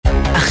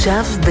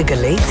עכשיו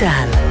בגלי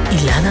צהל,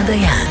 אילנה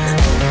דיין.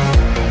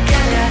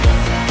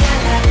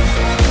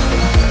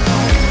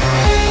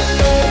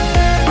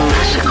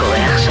 מה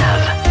שקורה עכשיו.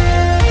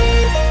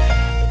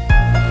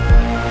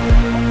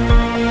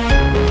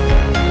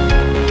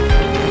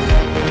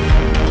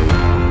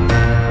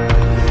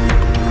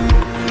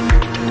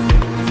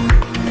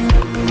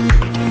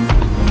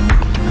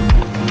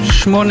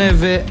 שמונה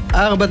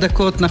וארבע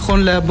דקות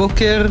נכון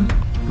להבוקר,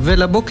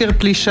 ולבוקר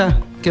פלישה,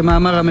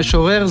 כמאמר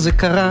המשורר. זה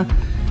קרה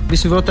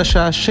בסביבות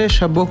השעה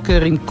 6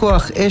 הבוקר עם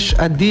כוח אש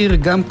אדיר,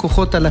 גם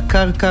כוחות על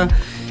הקרקע.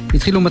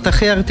 התחילו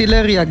מטחי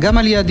ארטילריה גם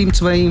על יעדים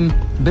צבאיים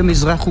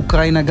במזרח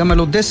אוקראינה, גם על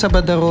אודסה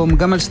בדרום,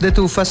 גם על שדה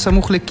תעופה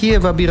סמוך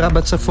לקייב הבירה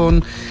בצפון.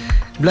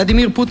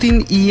 ולדימיר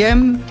פוטין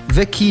איים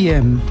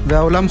וקיים,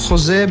 והעולם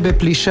חוזה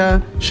בפלישה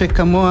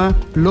שכמוה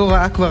לא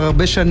ראה כבר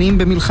הרבה שנים,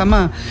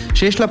 במלחמה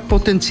שיש לה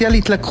פוטנציאל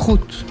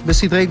התלקחות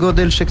בסדרי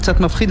גודל שקצת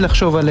מפחיד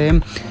לחשוב עליהם.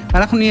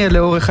 אנחנו נהיה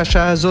לאורך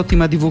השעה הזאת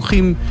עם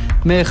הדיווחים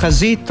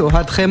מחזית.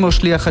 אוהד חמו,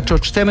 שליח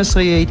חדשות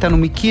 12, יהיה איתנו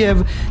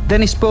מקייב.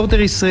 דניס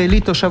פורטר, ישראלי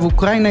תושב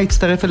אוקראינה,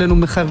 יצטרף אלינו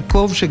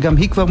מחרקוב, שגם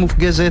היא כבר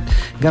מופגזת.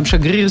 גם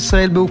שגריר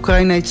ישראל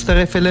באוקראינה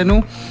יצטרף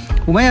אלינו.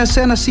 ומה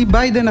יעשה הנשיא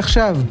ביידן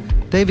עכשיו?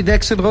 דיוויד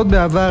אקסלרוד,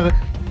 בעבר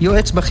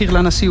יועץ בכיר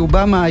לנשיא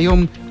אובמה,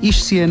 היום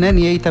איש CNN,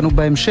 יהיה איתנו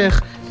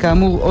בהמשך.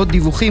 כאמור, עוד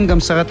דיווחים, גם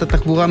שרת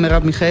התחבורה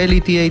מרב מיכאלי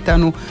תהיה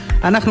איתנו.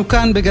 אנחנו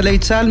כאן בגלי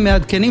צהל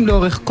מעדכנים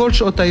לאורך כל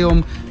שעות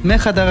היום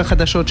מחדר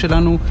החדשות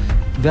שלנו.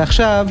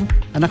 ועכשיו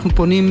אנחנו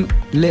פונים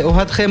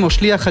לאוהד חמו,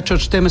 שליח חדשות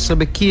 12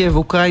 בקייב,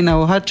 אוקראינה.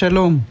 אוהד,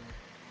 שלום.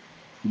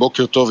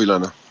 בוקר טוב,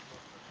 אילנה.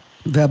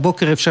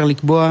 והבוקר אפשר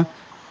לקבוע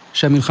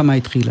שהמלחמה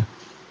התחילה.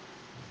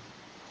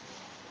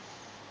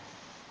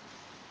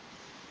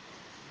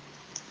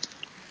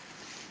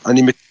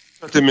 אני מקווה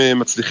שאתם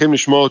מצליחים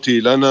לשמוע אותי,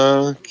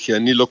 אילנה, כי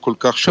אני לא כל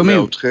כך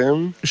שומע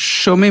אתכם.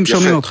 שומעים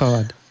אותך,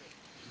 אוהד.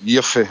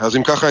 יפה, אז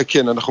אם ככה,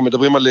 כן, אנחנו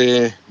מדברים על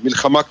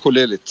מלחמה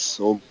כוללת,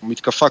 או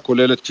מתקפה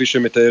כוללת, כפי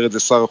שמתאר את זה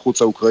שר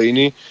החוץ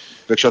האוקראיני,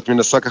 וכשאת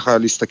מנסה ככה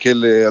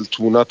להסתכל על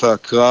תמונת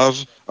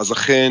הקרב, אז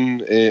אכן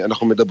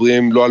אנחנו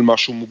מדברים לא על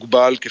משהו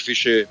מוגבל, כפי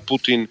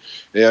שפוטין,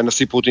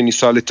 הנשיא פוטין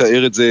ניסה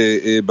לתאר את זה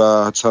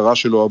בהצהרה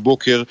שלו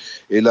הבוקר,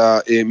 אלא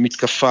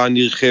מתקפה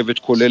נרחבת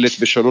כוללת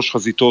בשלוש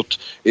חזיתות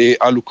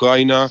על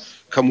אוקראינה,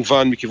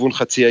 כמובן מכיוון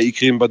חצי האי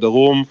קרים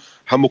בדרום,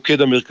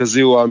 המוקד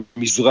המרכזי הוא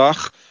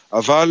המזרח,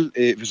 אבל,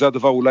 וזה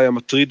הדבר אולי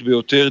המטריד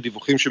ביותר,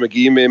 דיווחים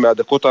שמגיעים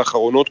מהדקות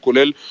האחרונות,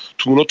 כולל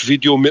תמונות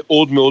וידאו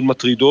מאוד מאוד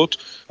מטרידות,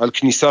 על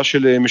כניסה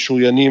של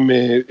משוריינים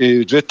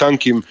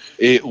וטנקים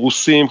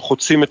רוסים,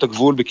 חוצים את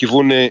הגבול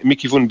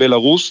מכיוון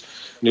בלרוס.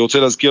 אני רוצה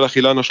להזכיר לך,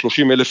 אילנה,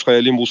 30,000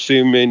 חיילים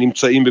רוסים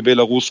נמצאים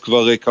בבלרוס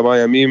כבר כמה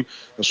ימים,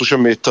 עשו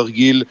שם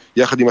תרגיל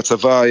יחד עם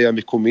הצבא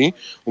המקומי.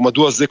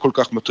 ומדוע זה כל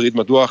כך מטריד?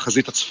 מדוע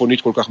החזית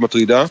הצפונית כל כך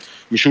מטרידה?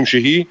 משום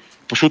שהיא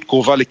פשוט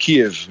קרובה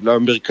לקייב,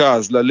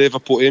 למרכז, ללב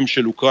הפועם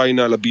של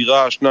אוקראינה,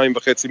 לבירה,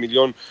 2.5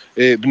 מיליון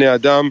בני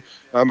אדם.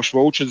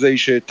 המשמעות של זה היא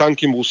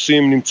שטנקים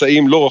רוסים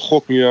נמצאים לא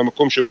רחוק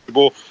מהמקום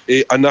שבו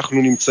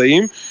אנחנו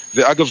נמצאים.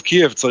 ואגב,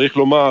 קייב, צריך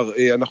לומר,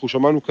 אנחנו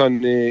שמענו כאן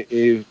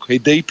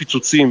הדי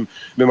פיצוצים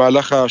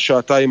במהלך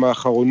השעתיים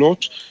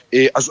האחרונות,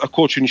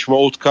 אזעקות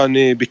שנשמעות כאן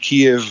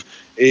בקייב,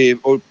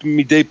 או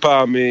מדי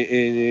פעם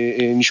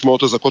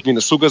נשמעות אזעקות מן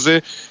הסוג הזה,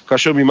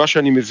 כאשר ממה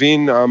שאני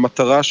מבין,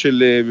 המטרה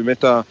של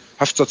באמת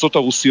ההפצצות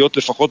הרוסיות,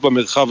 לפחות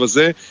במרחב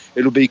הזה,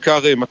 אלו בעיקר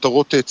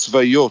מטרות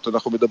צבאיות.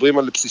 אנחנו מדברים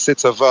על בסיסי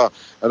צבא,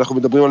 אנחנו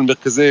מדברים על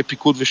מרכזי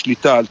פיקוד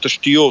ושליטה, על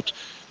תשתיות,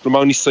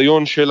 כלומר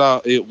ניסיון של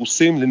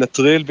הרוסים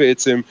לנטרל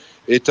בעצם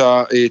את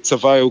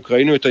הצבא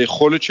האוקראיני, את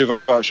היכולת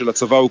של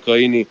הצבא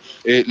האוקראיני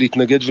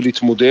להתנגד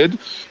ולהתמודד.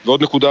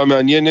 ועוד נקודה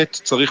מעניינת,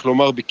 צריך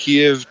לומר,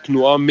 בקייב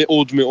תנועה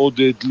מאוד מאוד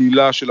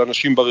דלילה של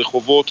אנשים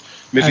ברחובות,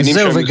 מבינים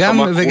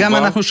שהמלחמה קרובה. וגם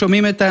אנחנו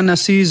שומעים את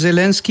הנשיא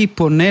זלנסקי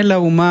פונה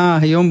לאומה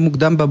היום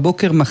מוקדם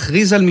בבוקר,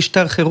 מכריז על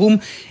משטר חירום.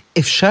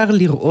 אפשר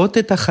לראות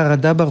את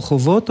החרדה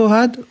ברחובות,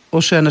 אוהד,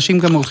 או שאנשים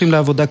גם הולכים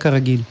לעבודה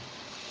כרגיל?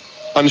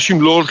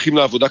 אנשים לא הולכים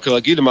לעבודה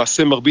כרגיל,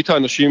 למעשה מרבית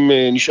האנשים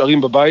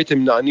נשארים בבית,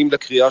 הם נענים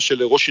לקריאה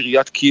של ראש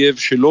עיריית קייב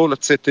שלא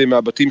לצאת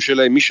מהבתים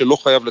שלהם, מי שלא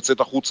חייב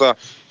לצאת החוצה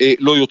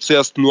לא יוצא,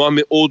 אז תנועה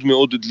מאוד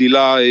מאוד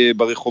דלילה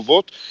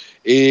ברחובות.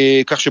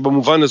 כך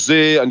שבמובן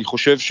הזה אני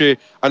חושב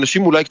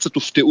שאנשים אולי קצת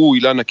הופתעו,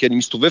 אילנה, כי אני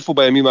מסתובב פה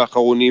בימים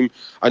האחרונים,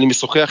 אני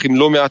משוחח עם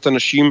לא מעט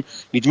אנשים,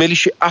 נדמה לי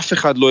שאף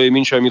אחד לא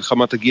האמין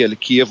שהמלחמה תגיע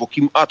לקייב, או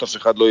כמעט אף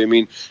אחד לא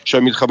האמין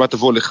שהמלחמה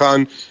תבוא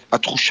לכאן.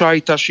 התחושה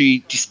הייתה שהיא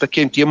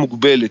תסתכם, תהיה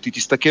מוגבלת, היא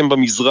תסתכם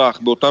במזרח,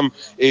 באותם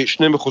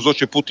שני מחוזות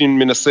שפוטין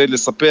מנסה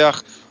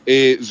לספח,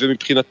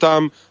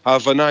 ומבחינתם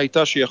ההבנה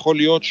הייתה שיכול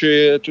להיות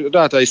שאת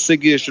יודעת,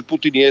 ההישג של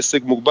פוטין יהיה הישג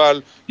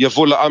מוגבל,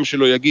 יבוא לעם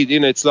שלו, יגיד,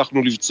 הנה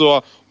הצלחנו לבצוע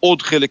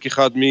עוד חלק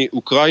אחד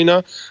מאוקראינה,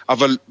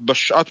 אבל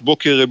בשעת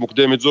בוקר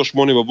מוקדמת זו,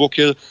 8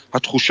 בבוקר,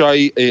 התחושה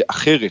היא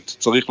אחרת.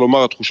 צריך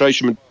לומר, התחושה היא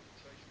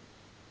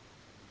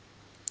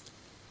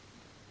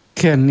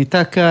כן,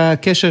 ניתק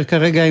הקשר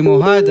כרגע עם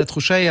אוהד,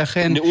 התחושה היא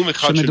אכן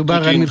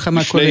שמדובר על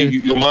מלחמה כוללת.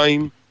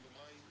 יומיים.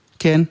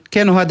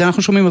 כן, אוהד,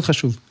 אנחנו שומעים אותך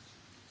שוב.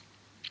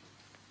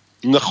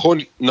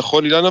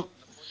 נכון, אילנה.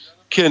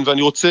 כן,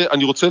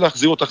 ואני רוצה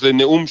להחזיר אותך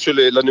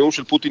לנאום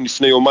של פוטין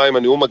לפני יומיים,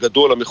 הנאום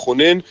הגדול,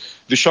 המכונן,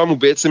 ושם הוא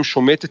בעצם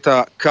שומט את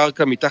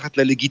הקרקע מתחת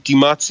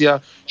ללגיטימציה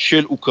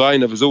של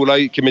אוקראינה, וזה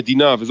אולי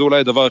כמדינה, וזה אולי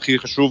הדבר הכי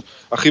חשוב,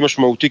 הכי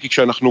משמעותי, כי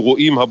כשאנחנו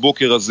רואים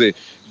הבוקר הזה,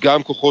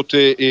 גם כוחות,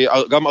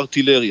 גם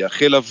ארטילריה,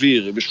 חיל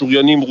אוויר,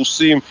 משוריינים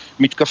רוסים,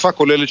 מתקפה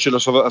כוללת של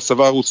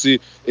הצבא הרוסי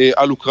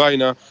על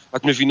אוקראינה,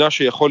 את מבינה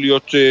שיכול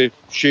להיות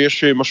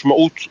שיש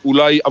משמעות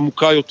אולי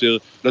עמוקה יותר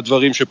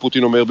לדברים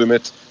שפוטין אומר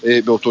באמת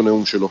באותו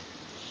נאום שלו.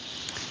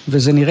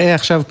 וזה נראה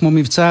עכשיו כמו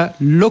מבצע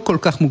לא כל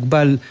כך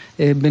מוגבל,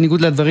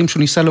 בניגוד לדברים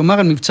שהוא ניסה לומר,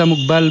 על מבצע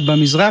מוגבל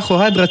במזרח.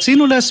 אוהד,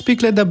 רצינו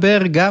להספיק לדבר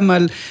גם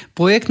על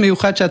פרויקט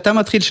מיוחד שאתה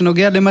מתחיל,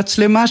 שנוגע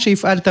למצלמה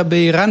שהפעלת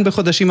באיראן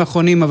בחודשים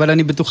האחרונים, אבל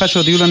אני בטוחה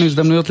שעוד יהיו לנו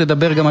הזדמנויות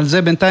לדבר גם על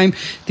זה. בינתיים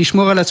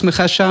תשמור על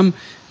עצמך שם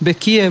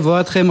בקייב,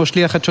 אוהד חמו,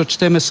 שליח חדשות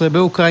 12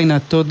 באוקראינה.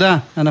 תודה,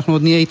 אנחנו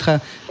עוד נהיה איתך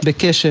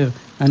בקשר,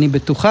 אני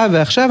בטוחה.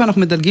 ועכשיו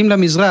אנחנו מדלגים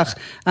למזרח.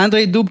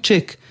 אנדרי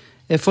דובצ'ק,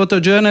 a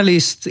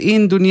photojournalist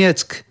in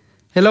Donetsk.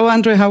 Hello,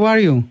 Andrei, how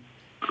are you?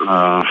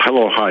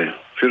 Hello, hi.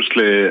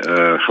 Firstly,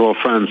 hello,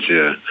 friends.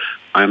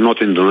 I'm not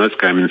in Donetsk,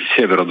 I'm in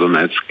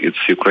Severodonetsk.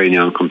 It's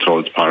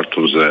Ukrainian-controlled part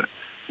of the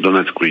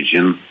Donetsk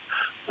region.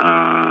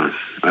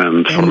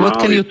 And what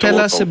can you tell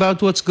us about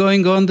what's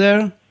going on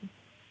there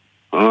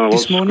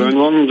what's going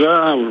on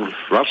there?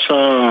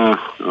 Russia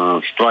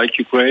strike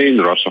Ukraine,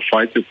 Russia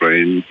fight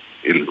Ukraine,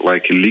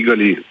 like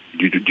illegally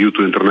due to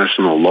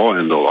international law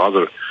and all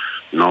other.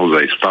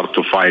 They start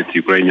to fight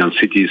Ukrainian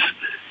cities.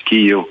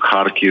 Kyiv,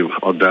 Kharkiv,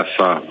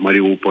 Odessa,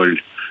 Mariupol,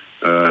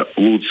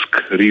 Lutsk,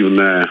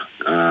 Rivne,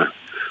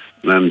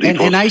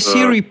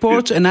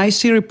 and I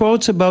see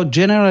reports about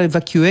general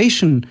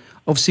evacuation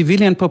of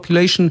civilian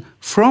population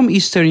from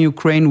eastern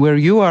Ukraine, where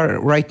you are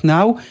right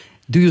now.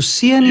 Do you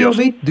see any of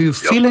it? Do you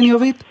feel any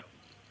of it?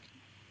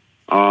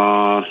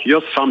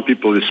 Yes, some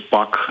people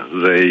pack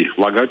their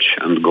luggage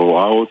and go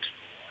out.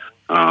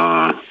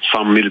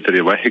 Some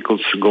military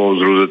vehicles go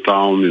through the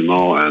town,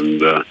 and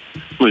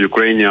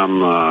Ukrainian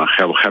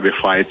have heavy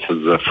fights at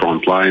the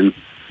front line.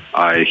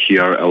 I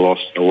hear a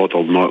lot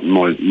of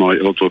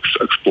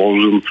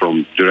explosion from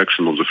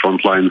direction of the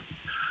front line.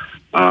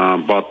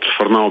 But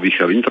for now we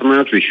have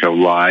internet, we have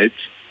light,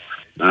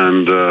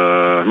 and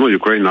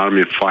Ukrainian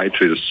army fight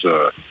with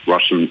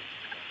Russian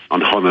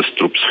honest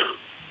troops.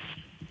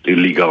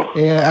 illegal.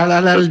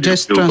 I'll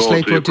just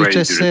translate what you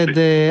just said.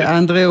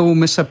 אנדרי הוא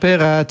מספר,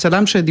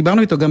 הצלם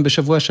שדיברנו איתו גם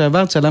בשבוע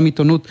שעבר, צלם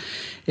עיתונות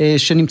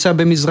שנמצא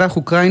במזרח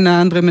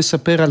אוקראינה, אנדרי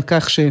מספר על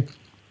כך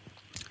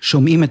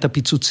ששומעים את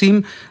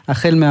הפיצוצים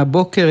החל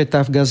מהבוקר, את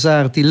ההפגזה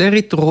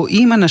הארטילרית,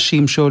 רואים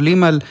אנשים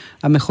שעולים על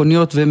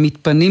המכוניות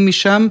ומתפנים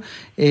משם,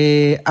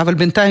 אבל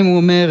בינתיים הוא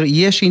אומר,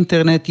 יש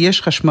אינטרנט,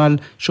 יש חשמל,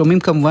 שומעים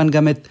כמובן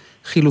גם את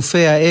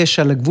חילופי האש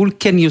על הגבול.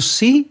 Can you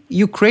see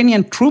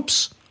Ukrainian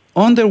troops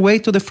on their way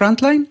to the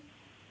front line?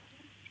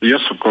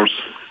 Yes, of course.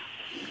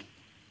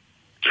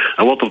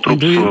 A lot of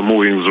troops were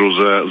moving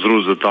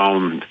through the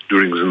town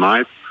during the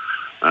night,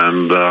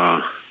 and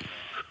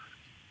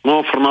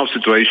for now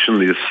situation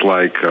is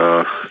like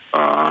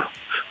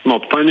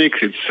not panic.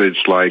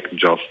 It's like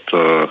just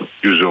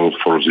usual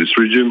for this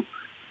region,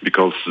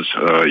 because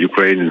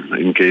Ukraine,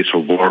 in case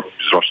of war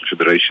with Russian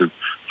Federation,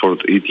 for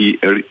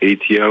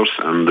 8 years,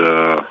 and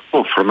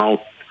for now,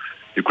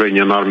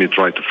 Ukrainian army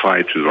tried to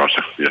fight with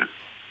Russia.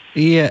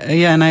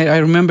 Yeah, and I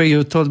remember you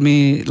told me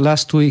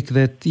last week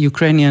that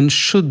Ukrainian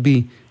should be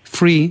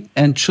free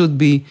and should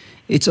be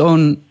its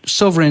own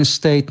sovereign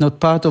state, not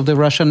part of the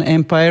Russian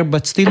Empire,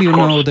 but still you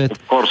know that.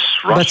 Of course,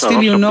 Russia, but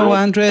still you know,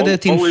 Andrei,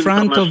 that in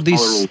front of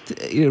this,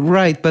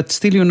 right? But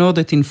still you know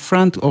that in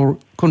front or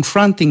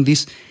confronting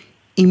this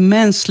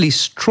immensely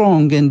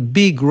strong and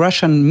big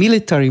Russian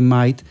military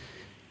might,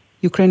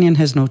 Ukrainian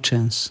has no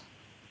chance.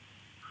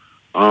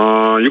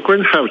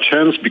 Ukraine have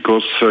chance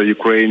because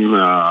Ukraine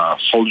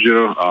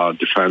soldier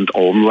defend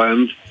own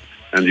land,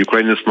 and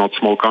Ukraine is not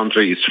small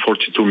country. It's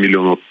 42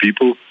 million of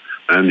people,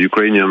 and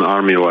Ukrainian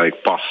army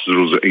passed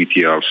through the 8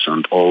 years,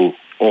 and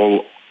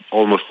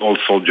almost all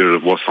soldiers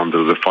was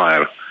under the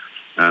fire.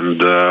 And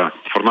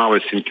for now, I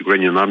think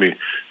Ukrainian army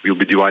will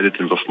be divided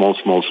into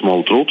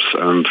small troops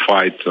and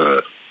fight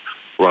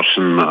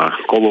Russian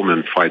column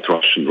and fight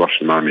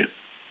Russian army.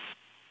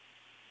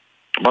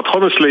 But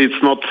honestly,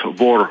 it's not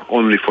war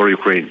only for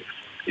Ukraine.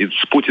 It's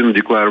Putin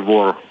declared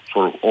war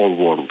for all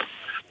world,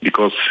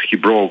 because he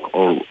broke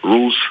all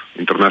rules,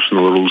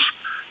 international rules,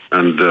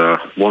 and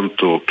want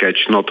to catch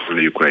not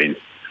only Ukraine.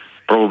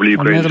 Probably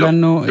Ukraine. אומר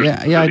לנו,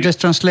 I just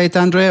translate,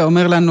 אנדרי,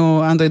 אומר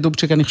לנו, אנדרי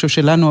דובצ'ק, אני חושב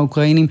שלנו,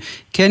 האוקראינים,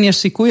 כן יש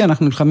סיכוי,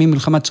 אנחנו נלחמים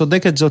מלחמה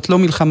צודקת, זאת לא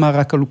מלחמה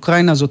רק על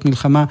אוקראינה, זאת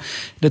מלחמה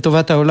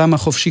לטובת העולם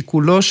החופשי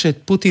כולו,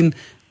 שפוטין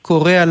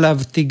קורא עליו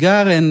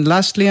תיגר. And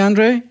lastly,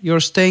 Andrei,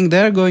 you're staying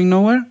there, going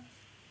nowhere?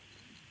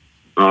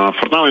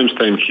 For now, I'm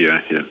staying here.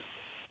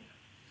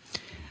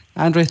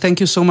 Andrei, thank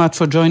you so much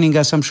for joining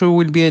us. I'm sure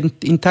we'll be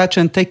in touch,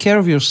 and take care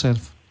of yourself.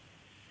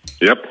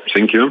 Yep,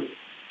 thank you.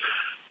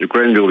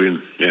 Ukraine will win,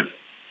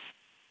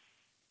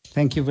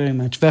 Thank you very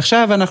much.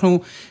 ועכשיו אנחנו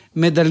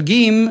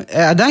מדלגים,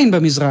 עדיין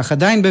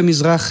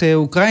במזרח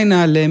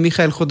אוקראינה,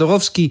 למיכאל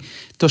חודורובסקי,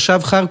 תושב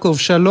חרקוב.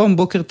 שלום,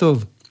 בוקר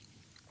טוב.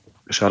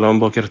 שלום,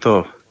 בוקר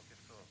טוב.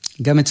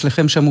 גם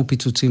אצלכם שמו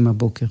פיצוצים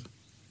הבוקר.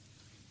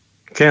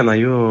 כן,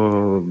 היו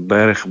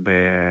בערך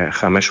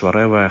ב-5:15,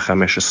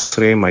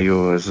 5:20,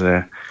 היו איזה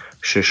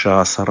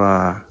 6-10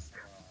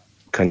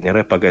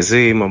 כנראה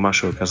פגזים או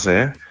משהו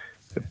כזה.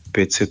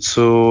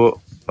 פיצצו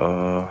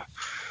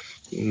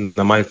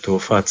נמל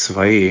תעופה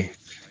צבאי,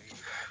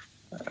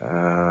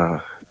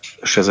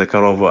 שזה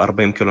קרוב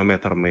 40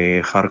 קילומטר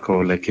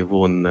מחרקוב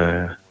לכיוון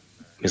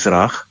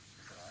מזרח.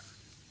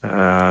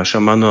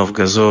 שמענו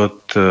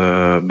הפגזות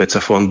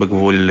בצפון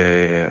בגבול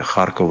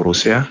חרקוב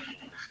רוסיה,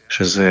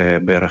 שזה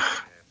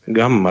בערך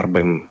גם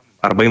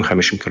 40-50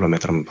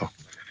 קילומטר מפה.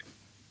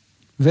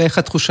 ואיך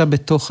התחושה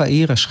בתוך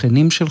העיר,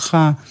 השכנים שלך,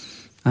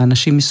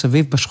 האנשים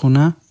מסביב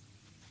בשכונה?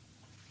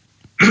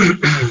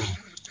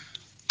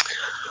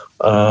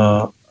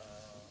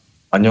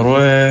 אני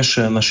רואה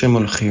שאנשים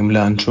הולכים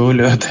לאנשהו,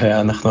 לא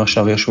יודע, אנחנו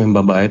עכשיו יושבים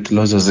בבית,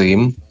 לא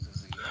זזים.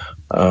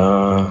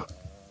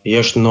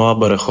 יש תנועה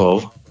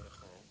ברחוב.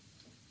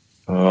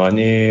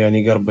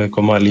 אני גר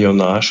בקומה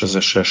עליונה,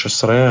 שזה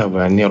 16,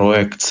 ואני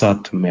רואה קצת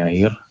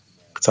מהעיר,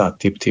 קצת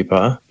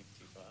טיפה.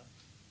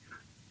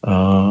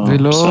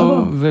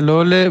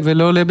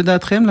 ולא עולה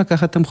בדעתכם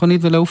לקחת את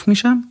המכונית ולעוף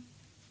משם?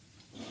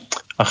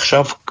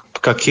 עכשיו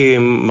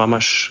פקקים,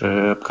 ממש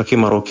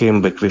פקקים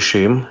ארוכים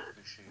בכבישים,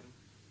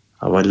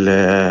 אבל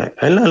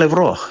אין לה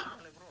לברוח.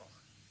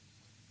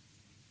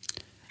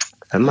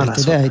 אין מה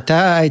לעשות. אתה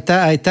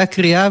יודע, הייתה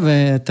קריאה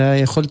ואתה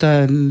יכולת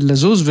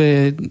לזוז,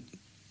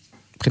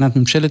 מבחינת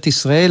ממשלת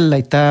ישראל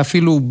הייתה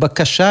אפילו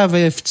בקשה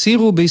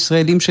והפצירו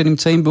בישראלים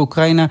שנמצאים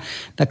באוקראינה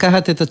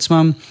לקחת את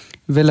עצמם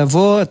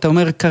ולבוא. אתה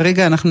אומר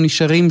כרגע אנחנו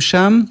נשארים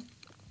שם,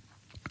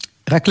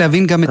 רק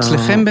להבין גם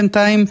אצלכם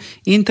בינתיים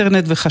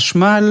אינטרנט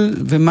וחשמל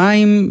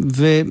ומים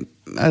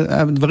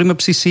והדברים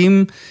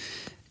הבסיסיים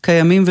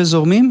קיימים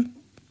וזורמים?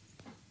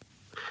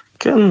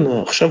 כן,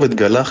 עכשיו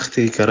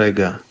התגלחתי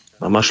כרגע,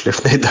 ממש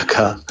לפני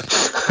דקה.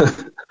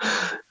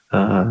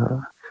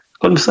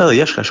 הכל בסדר,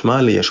 יש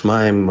חשמל, יש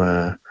מים,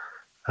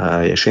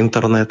 יש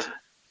אינטרנט,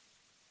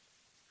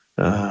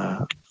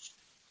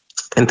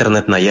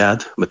 אינטרנט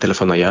נייד,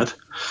 בטלפון נייד.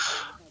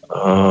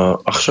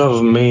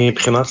 עכשיו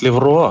מבחינת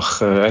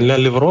לברוח, אין לה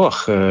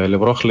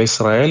לברוח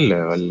לישראל,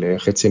 אבל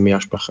חצי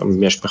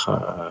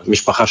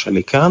משפחה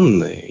שלי כאן,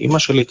 אמא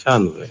שלי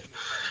כאן,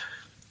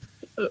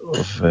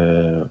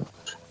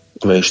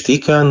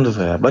 ואשתי כאן,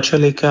 והבת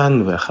שלי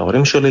כאן,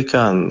 והחברים שלי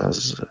כאן,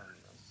 אז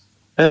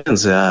אין,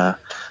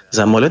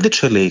 זה המולדת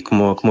שלי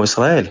כמו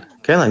ישראל.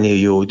 כן, אני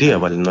יהודי,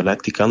 אבל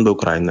נולדתי כאן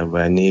באוקראינה,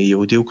 ואני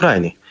יהודי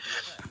אוקראיני.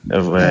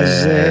 אז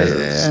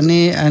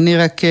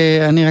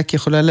אני רק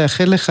יכולה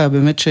לאחל לך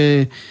באמת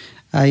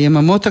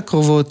שהיממות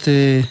הקרובות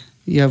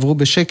יעברו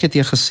בשקט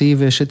יחסי,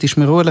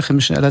 ושתשמרו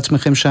על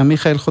עצמכם שם.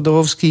 מיכאל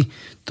חודורובסקי,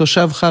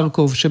 תושב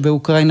חרקוב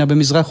שבאוקראינה,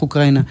 במזרח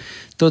אוקראינה.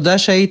 תודה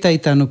שהיית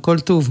איתנו, כל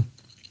טוב.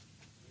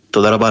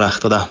 תודה רבה לך,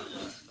 תודה.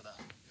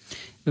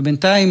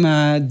 ובינתיים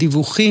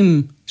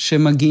הדיווחים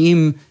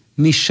שמגיעים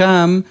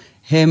משם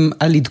הם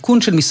על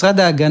עדכון של משרד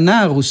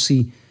ההגנה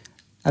הרוסי,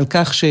 על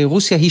כך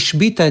שרוסיה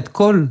השביתה את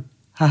כל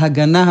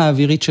ההגנה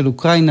האווירית של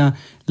אוקראינה,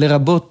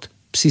 לרבות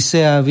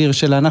בסיסי האוויר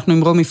שלה. אנחנו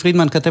עם רומי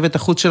פרידמן, כתבת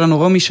החוץ שלנו.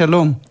 רומי,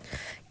 שלום.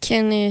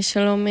 כן,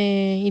 שלום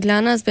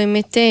אילנה. אז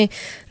באמת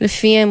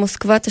לפי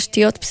מוסקבה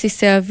תשתיות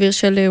בסיסי האוויר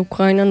של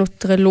אוקראינה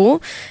נוטרלו.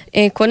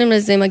 קודם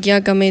לזה מגיע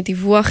גם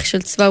דיווח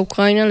של צבא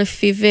אוקראינה,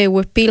 לפיו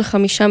הוא הפיל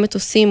 5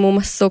 מטוסים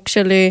ומסוק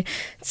של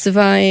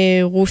צבא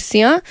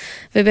רוסיה.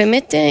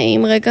 ובאמת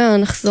אם רגע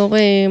נחזור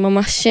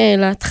ממש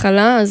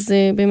להתחלה, אז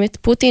באמת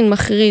פוטין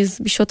מכריז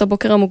בשעות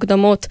הבוקר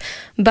המוקדמות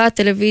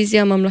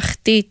בטלוויזיה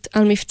הממלכתית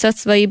על מבצע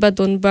צבאי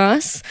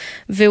בדונבאס,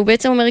 והוא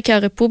בעצם אומר כי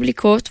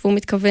הרפובליקות, והוא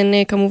מתכוון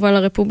כמובן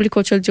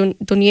לרפובליקות של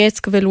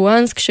דונייצק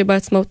ולואנסק,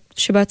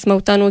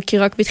 שבעצמאותן הוא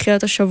הכיר רק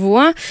בתחילת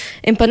השבוע,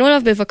 הם פנו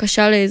אליו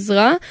בבקשה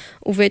לעזרה,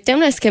 ובהתאם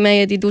להסכמי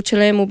הידידות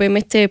שלהם הוא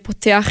באמת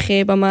פותח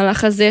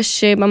במהלך הזה,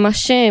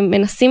 שממש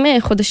מנסים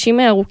חודשים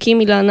ארוכים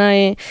אילנה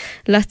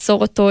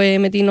לעצור אותו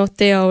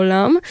מדינות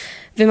העולם,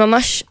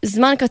 וממש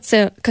זמן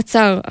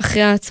קצר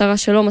אחרי ההצהרה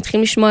שלו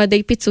מתחילים לשמוע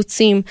די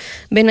פיצוצים,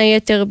 בין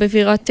היתר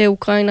בבירת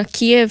אוקראינה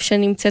קייב,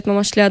 שנמצאת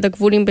ממש ליד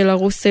הגבול עם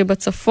בלרוס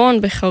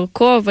בצפון,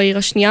 בחרקוב, העיר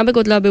השנייה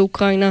בגודלה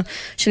באוקראינה,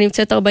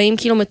 שנמצאת 40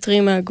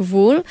 קילומטרים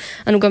מהגבול.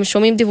 אנו גם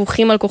שומעים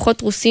דיווחים על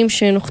כוחות רוסים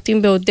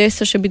שנוחתים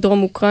באודסה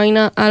שבדרום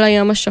אוקראינה, על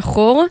הים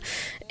השחור.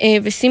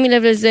 ושימי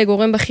לב לזה,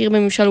 גורם בכיר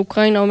בממשל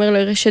אוקראינה אומר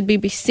לרשת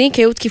BBC,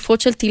 כי היו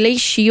תקיפות של טילי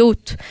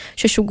אישיות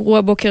ששוגרו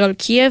הבוקר על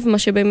קייב, מה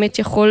שבאמת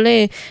יכול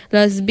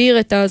להסביר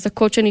את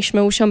ההזקות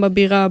שנשמעו שם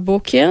בבירה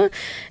הבוקר.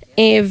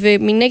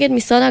 ומנגד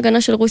משרד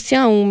ההגנה של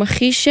רוסיה הוא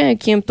מכחיש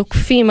כי הם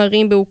תוקפים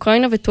ערים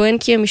באוקראינה, וטוען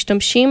כי הם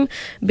משתמשים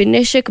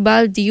בנשק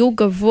בעל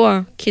דיוק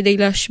גבוה כדי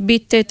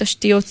להשבית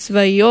תשתיות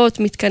צבאיות,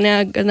 מתקני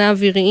הגנה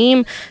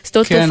אוויריים,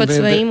 שדות תעופה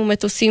צבאיים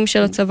ומטוסים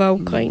של הצבא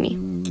האוקראיני.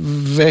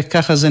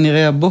 וככה זה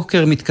נראה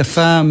הבוקר,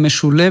 מתקפה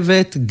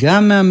משולבת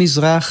גם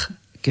מהמזרח,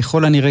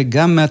 ככל הנראה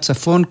גם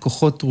מהצפון,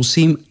 כוחות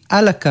רוסים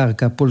על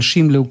הקרקע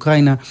פולשים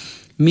לאוקראינה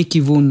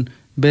מכיוון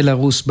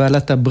בלרוס,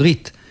 בעלת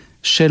הברית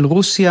של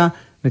רוסיה,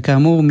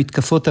 וכאמור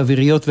מתקפות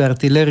אוויריות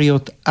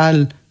וארטילריות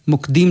על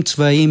מוקדים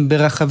צבאיים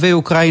ברחבי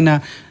אוקראינה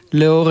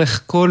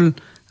לאורך כל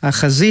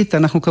החזית.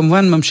 אנחנו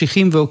כמובן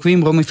ממשיכים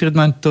ועוקבים. רומי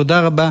פרידמן,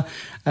 תודה רבה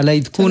על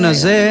העדכון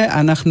הזה.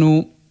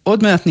 אנחנו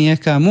עוד מעט נהיה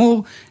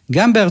כאמור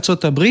גם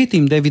בארצות הברית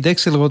עם דיוויד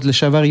אקסלרוד,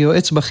 לשעבר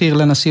יועץ בכיר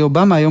לנשיא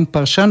אובמה, היום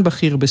פרשן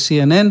בכיר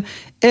ב-CNN,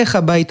 איך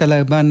הבית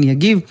הלבן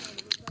יגיב.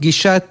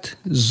 פגישת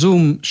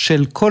זום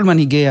של כל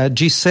מנהיגי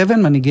ה-G7,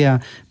 מנהיגי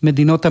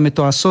המדינות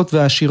המתועשות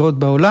והעשירות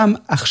בעולם.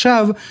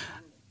 עכשיו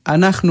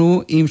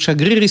אנחנו עם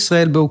שגריר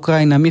ישראל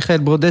באוקראינה, מיכאל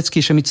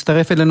ברודצקי,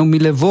 שמצטרף אלינו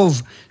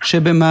מלבוב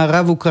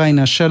שבמערב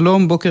אוקראינה.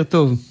 שלום, בוקר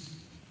טוב.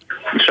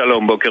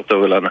 שלום, בוקר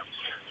טוב אילנה.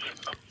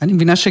 אני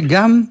מבינה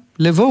שגם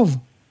לבוב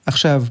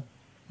עכשיו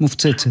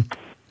מופצצת.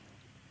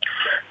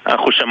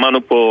 אנחנו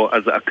שמענו פה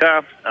הזעקה,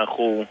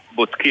 אנחנו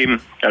בודקים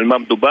על מה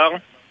מדובר,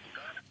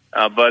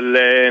 אבל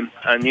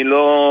אני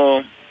לא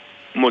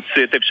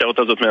מוצא את האפשרות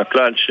הזאת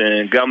מהכלל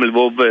שגם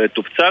לבוב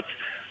תופצץ,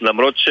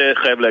 למרות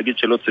שחייב להגיד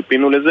שלא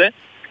ציפינו לזה,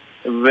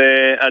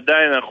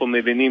 ועדיין אנחנו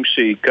מבינים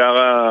שעיקר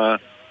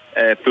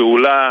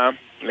הפעולה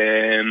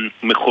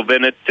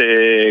מכוונת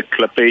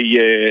כלפי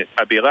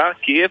הבירה,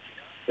 קייב,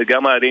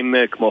 וגם הערים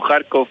כמו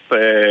חרקוב,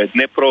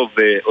 דנפרו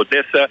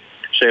ואודסה,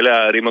 שאלה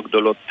הערים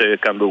הגדולות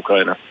כאן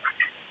באוקראינה.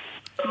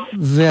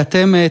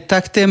 ואתם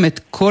העתקתם את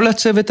כל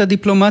הצוות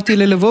הדיפלומטי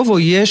ללבוב, או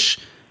יש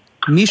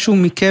מישהו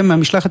מכם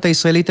מהמשלחת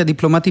הישראלית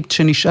הדיפלומטית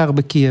שנשאר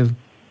בקייב?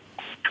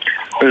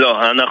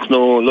 לא,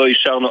 אנחנו לא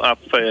השארנו אף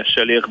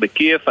שליח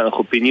בקייב,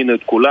 אנחנו פינינו את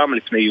כולם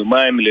לפני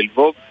יומיים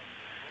ללבוב,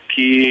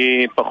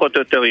 כי פחות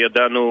או יותר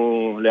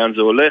ידענו לאן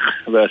זה הולך,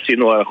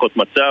 ועשינו הערכות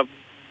מצב,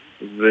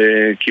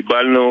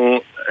 וקיבלנו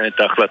את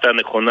ההחלטה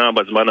הנכונה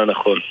בזמן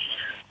הנכון.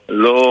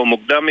 לא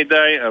מוקדם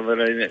מדי, אבל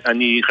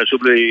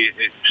חשוב לי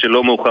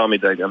שלא מאוחר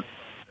מדי גם.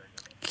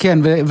 כן,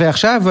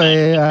 ועכשיו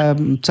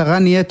הצרה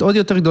נהיית עוד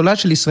יותר גדולה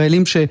של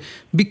ישראלים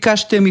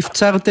שביקשתם,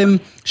 הפצרתם,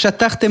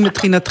 שטחתם את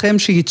תחינתכם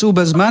שיצאו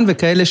בזמן,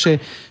 וכאלה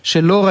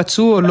שלא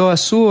רצו או לא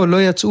עשו או לא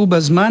יצאו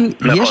בזמן.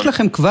 נכון, יש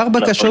לכם כבר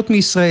בקשות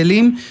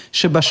מישראלים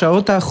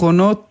שבשעות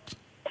האחרונות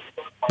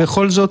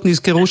בכל זאת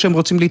נזכרו שהם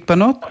רוצים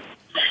להתפנות?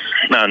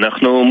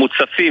 אנחנו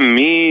מוצפים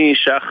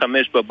משעה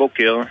 5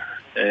 בבוקר,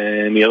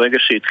 מרגע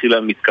שהתחילה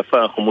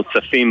המתקפה, אנחנו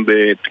מוצפים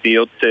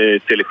בפניות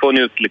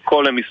טלפוניות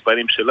לכל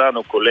המספרים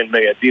שלנו, כולל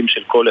ניידים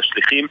של כל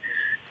השליחים.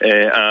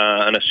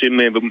 האנשים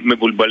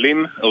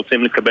מבולבלים,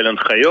 רוצים לקבל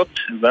הנחיות,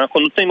 ואנחנו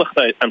נותנים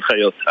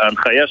הנחיות.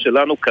 ההנחיה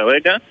שלנו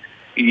כרגע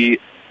היא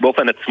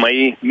באופן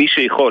עצמאי, מי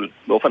שיכול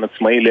באופן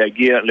עצמאי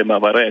להגיע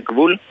למעברי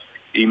הגבול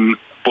עם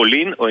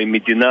פולין או עם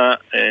מדינה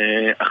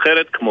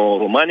אחרת כמו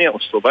רומניה או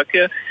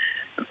סלובקיה,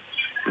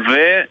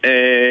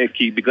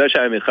 כי בגלל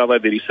שהמרחב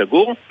האווירי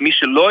סגור, מי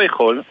שלא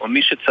יכול או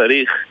מי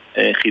שצריך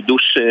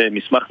חידוש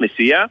מסמך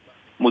נסיעה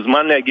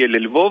מוזמן להגיע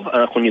ללבוב.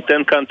 אנחנו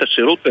ניתן כאן את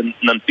השירות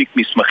וננפיק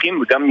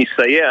מסמכים וגם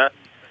נסייע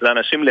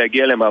לאנשים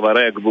להגיע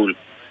למעברי הגבול.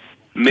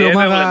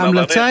 כלומר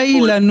ההמלצה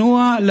היא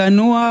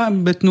לנוע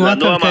בתנועה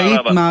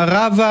קרקעית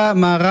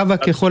מערבה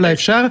ככל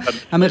האפשר.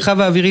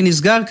 המרחב האווירי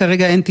נסגר,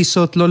 כרגע אין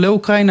טיסות לא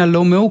לאוקראינה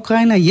לא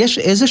מאוקראינה. יש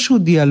איזשהו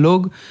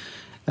דיאלוג,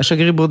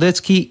 השגריר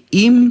ברודצקי,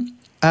 עם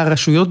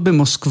הרשויות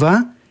במוסקבה,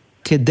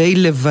 כדי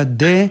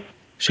לוודא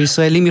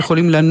שישראלים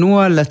יכולים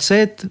לנוע,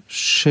 לצאת,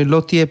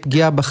 שלא תהיה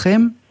פגיעה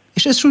בכם?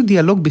 יש איזשהו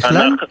דיאלוג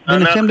בכלל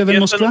ביניכם לבין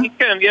מוסקבה?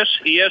 כן,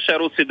 יש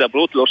ערוץ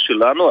הידברות, לא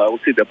שלנו,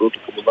 ערוץ הידברות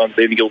הוא כמובן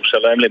בין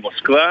ירושלים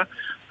למוסקבה,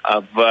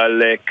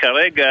 אבל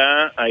כרגע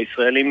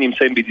הישראלים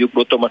נמצאים בדיוק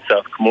באותו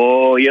מצב,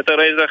 כמו יתר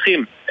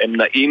האזרחים. הם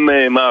נעים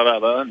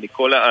מערבה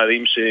מכל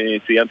הערים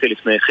שציינתי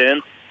לפני כן,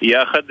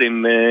 יחד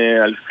עם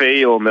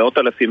אלפי או מאות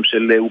אלפים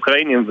של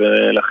אוקראינים,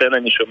 ולכן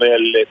אני שומע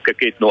על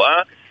פקקי תנועה,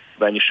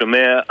 ואני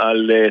שומע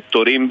על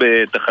תורים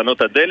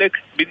בתחנות הדלק,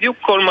 בדיוק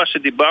כל מה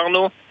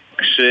שדיברנו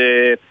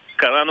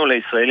כשקראנו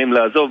לישראלים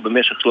לעזוב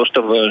במשך 3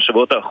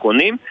 השבועות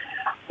האחרונים.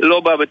 לא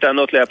בא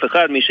בטענות לאף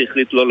אחד, מי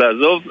שהחליט לא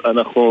לעזוב,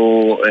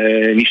 אנחנו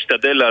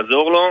נשתדל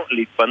לעזור לו,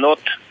 להתפנות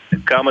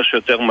כמה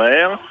שיותר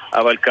מהר,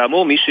 אבל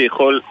כאמור מי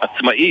שיכול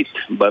עצמאית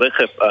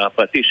ברכב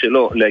הפרטי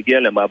שלו להגיע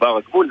למעבר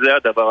הגבול, זה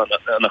הדבר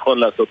הנכון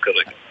לעשות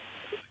כרגע.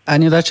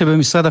 אני יודעת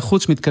שבמשרד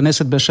החוץ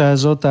מתכנסת בשעה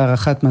הזאת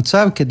הערכת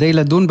מצב, כדי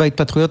לדון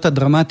בהתפתחויות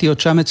הדרמטיות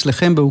שם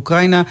אצלכם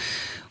באוקראינה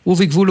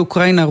ובגבול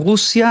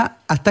אוקראינה-רוסיה.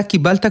 אתה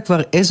קיבלת כבר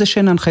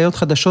איזשהן הנחיות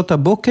חדשות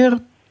הבוקר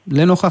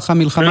לנוכח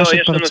המלחמה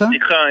שפרצה?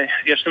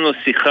 יש לנו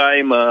שיחה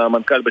עם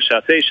המנכ"ל בשעה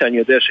 9, אני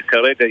יודע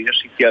שכרגע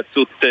יש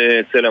התייעצות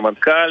אצל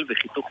המנכ"ל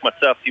וחיתוך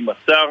מצב עם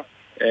השר,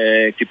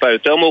 טיפה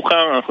יותר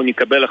מאוחר, אנחנו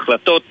נקבל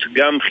החלטות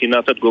גם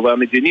מבחינת התגובה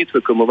המדינית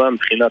וכמובן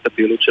מבחינת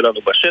הפעילות שלנו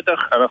בשטח.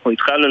 אנחנו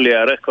התחלנו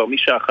להיערך כבר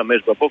משעה 5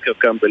 בבוקר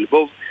כאן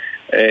בלבוב,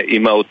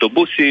 עם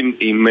האוטובוסים,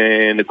 עם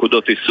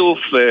נקודות איסוף,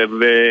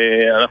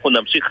 ואנחנו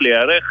נמשיך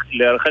להיערך.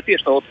 להערכתי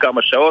יש לנו עוד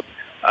כמה שעות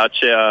עד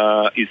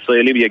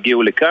שהישראלים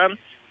יגיעו לכאן,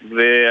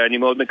 ואני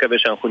מאוד מקווה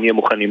שאנחנו נהיה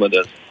מוכנים עד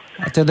אז.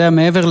 אתה יודע,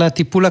 מעבר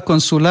לטיפול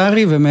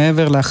הקונסולרי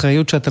ומעבר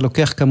לאחריות שאתה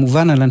לוקח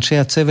כמובן על אנשי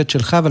הצוות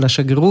שלך ועל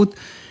השגרירות,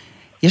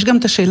 יש גם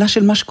את השאלה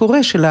של מה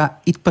שקורה, של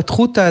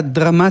ההתפתחות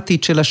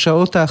הדרמטית של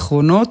השעות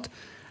האחרונות.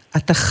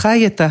 אתה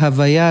חי את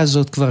ההוויה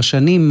הזאת כבר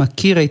שנים,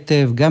 מכיר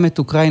היטב גם את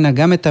אוקראינה,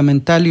 גם את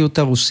המנטליות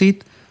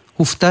הרוסית.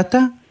 הופתעת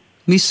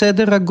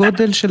מסדר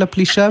הגודל של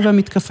הפלישה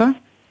והמתקפה?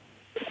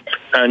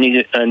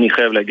 אני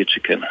חייב להגיד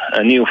שכן.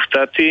 אני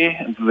הופתעתי,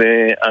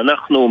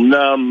 ואנחנו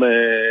אמנם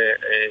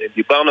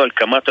דיברנו על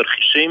כמה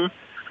תרחישים,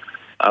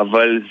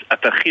 אבל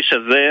התרחיש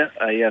הזה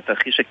היה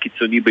התרחיש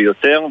הקיצוני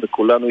ביותר,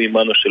 וכולנו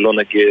אימנו שלא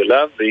נגיע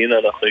אליו, והנה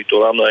אנחנו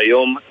התעוררנו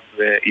היום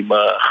עם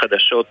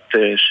החדשות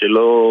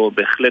שלא,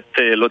 בהחלט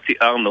לא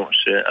תיארנו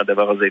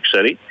שהדבר הזה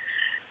אפשרי.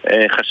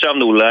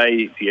 חשבנו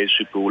אולי תהיה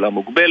איזושהי פעולה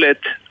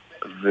מוגבלת,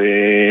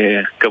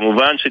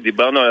 וכמובן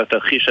שדיברנו על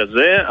התרחיש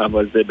הזה,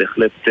 אבל זה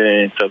בהחלט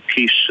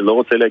תרחיש, לא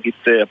רוצה להגיד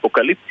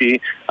אפוקליפטי,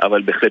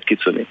 אבל בהחלט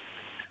קיצוני.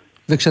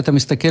 וכשאתה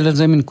מסתכל על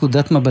זה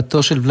מנקודת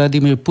מבטו של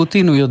ולדימיר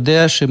פוטין, הוא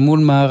יודע שמול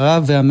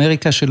מערב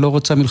ואמריקה שלא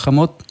רוצה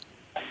מלחמות,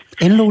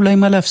 אין לו אולי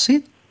מה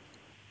להפסיד?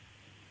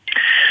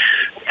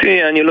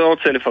 תראי, אני לא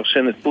רוצה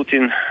לפרשן את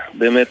פוטין,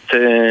 באמת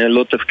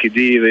לא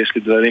תפקידי, ויש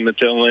לי דברים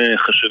יותר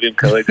חשובים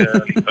כרגע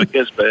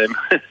להתרכז בהם,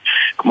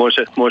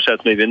 כמו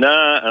שאת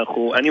מבינה.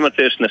 אני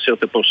מציע שנשאיר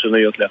את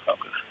הפרשנויות לאחר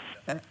כך.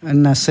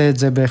 נעשה את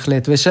זה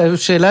בהחלט.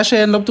 ושאלה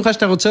שאני לא בטוחה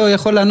שאתה רוצה או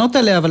יכול לענות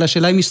עליה, אבל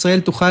השאלה אם ישראל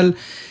תוכל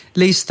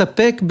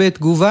להסתפק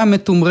בתגובה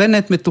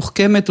מתומרנת,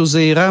 מתוחכמת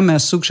וזהירה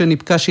מהסוג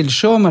שנפקע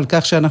שלשום, על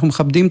כך שאנחנו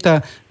מכבדים את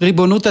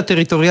הריבונות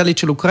הטריטוריאלית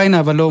של אוקראינה,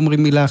 אבל לא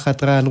אומרים מילה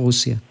אחת רעה על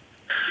רוסיה.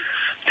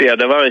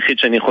 הדבר היחיד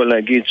שאני יכול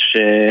להגיד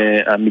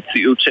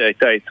שהמציאות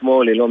שהייתה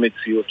אתמול היא לא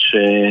מציאות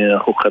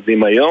שאנחנו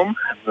חווים היום,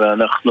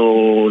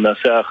 ואנחנו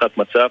נעשה הערכת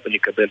מצב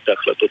ונקבל את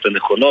ההחלטות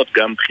הנכונות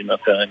גם מבחינת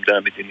העמדה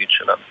המדינית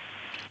שלנו.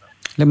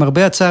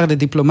 למרבה הצער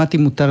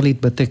לדיפלומטים מותר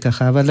להתבטא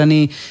ככה, אבל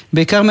אני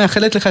בעיקר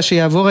מאחלת לך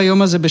שיעבור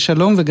היום הזה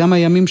בשלום, וגם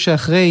הימים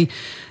שאחרי.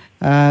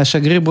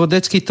 השגריר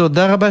ברודצקי,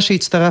 תודה רבה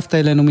שהצטרפת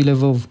אלינו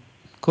מלבוב.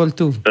 כל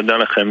טוב. תודה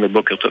לכם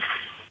ובוקר טוב.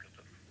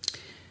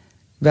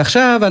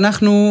 ועכשיו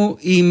אנחנו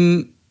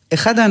עם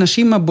אחד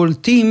האנשים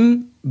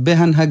הבולטים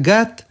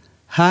בהנהגת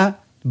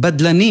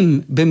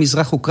הבדלנים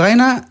במזרח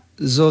אוקראינה,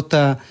 זאת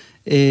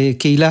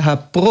הקהילה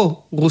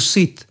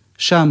הפרו-רוסית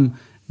שם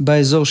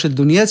באזור של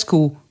דונייצק.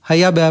 הוא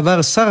היה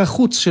בעבר שר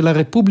החוץ של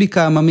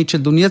הרפובליקה העממית של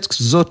דונייצק,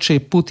 זאת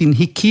שפוטין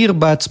הכיר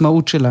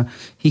בעצמאות שלה,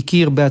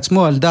 הכיר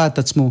בעצמו על דעת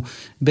עצמו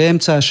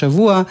באמצע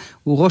השבוע.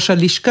 הוא ראש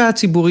הלשכה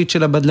הציבורית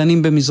של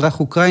הבדלנים במזרח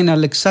אוקראינה,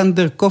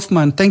 אלכסנדר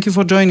קופמן. Thank you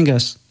for joining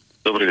us.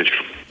 Добрый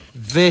вечер.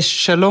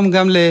 ושלום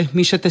גם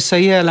למי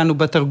שתסייע לנו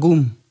בתרגום,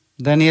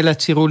 דניאלה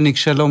צירולניק,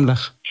 שלום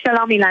לך.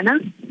 שלום אילנה.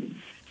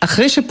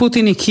 אחרי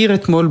שפוטין הכיר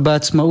אתמול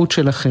בעצמאות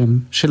שלכם,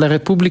 של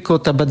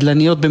הרפובליקות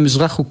הבדלניות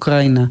במזרח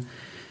אוקראינה,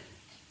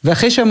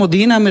 ואחרי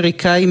שהמודיעין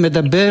האמריקאי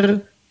מדבר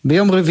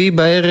ביום רביעי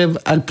בערב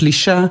על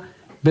פלישה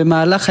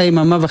במהלך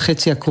היממה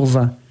וחצי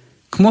הקרובה,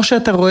 כמו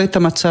שאתה רואה את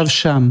המצב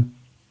שם,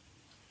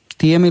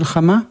 תהיה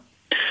מלחמה?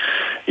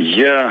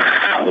 Я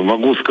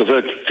могу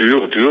сказать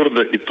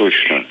твердо и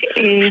точно,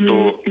 что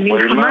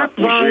война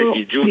уже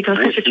идет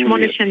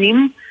 8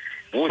 לет.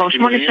 כבר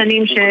 8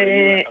 שנים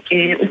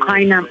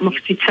שאוקראינה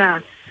מפציצה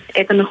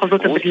את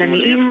המחוזות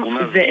הבדלניים,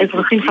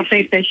 ואזרחים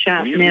חפי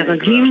פשע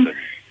נהרגים.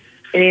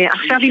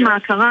 עכשיו עם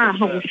ההכרה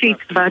הרוסית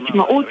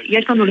בעצמאות,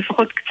 יש לנו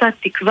לפחות קצת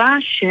תקווה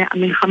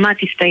שהמלחמה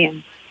תסתיים.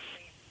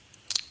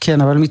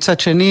 כן, אבל מצד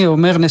שני,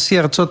 אומר נשיא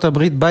ארצות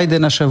הברית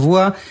ביידן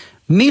השבוע,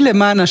 מי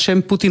למען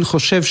השם פוטין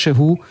חושב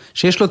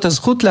שיש לו את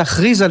הזכות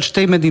להכריז על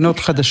שתי מדינות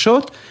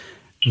חדשות,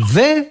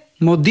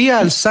 ומודיע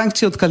על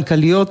סנקציות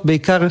כלכליות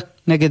בעיקר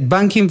נגד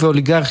בנקים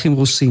ואוליגרכים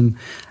רוסים.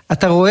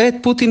 אתה רואה את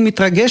פוטין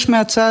מתרגש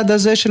מהצעד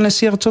הזה של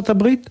נשיא ארצות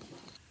הברית?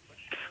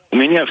 У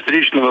меня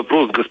встречный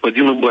вопрос к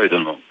господину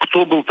Байдену.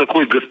 Кто был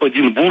такой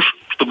господин Буш,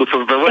 чтобы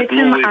создавать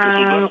новые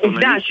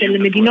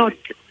государства?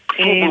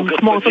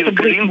 כמו ארצות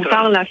הברית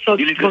מותר לעשות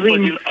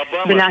דברים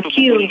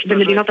ולהכיר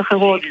במדינות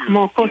אחרות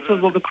כמו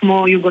קוסובו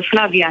וכמו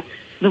יוגוסלביה,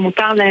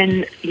 ומותר להן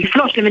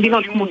לפלוש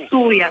למדינות כמו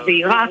סוריה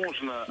ועיראק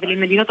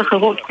ולמדינות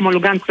אחרות כמו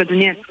לוגנסק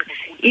ודונייצק.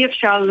 אי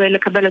אפשר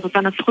לקבל את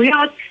אותן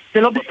הזכויות,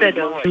 זה לא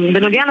בסדר.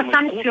 בנוגע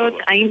לסנקציות,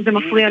 האם זה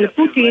מפריע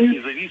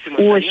לפוטין,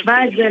 הוא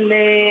השווה את זה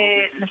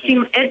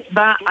לשים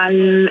אצבע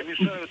על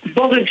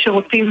בורג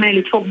שרוצים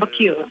לדפוק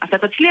בקיר.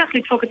 אתה תצליח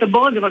לדפוק את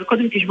הבורג, אבל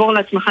קודם תשבור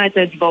לעצמך את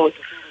האצבעות.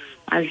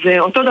 אז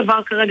אותו דבר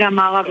כרגע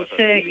המערב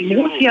עושה עם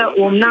רוסיה,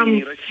 הוא אמנם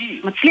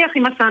מצליח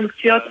עם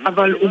הסנקציות,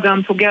 אבל הוא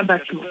גם פוגע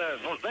בעצמו.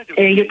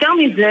 יותר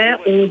מזה,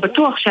 הוא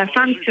בטוח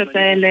שהסנקציות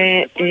האלה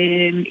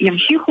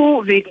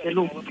ימשיכו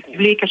ויגדלו,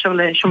 בלי קשר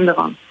לשום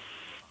דבר.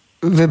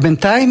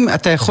 ובינתיים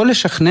אתה יכול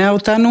לשכנע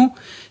אותנו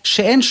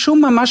שאין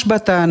שום ממש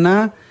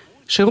בטענה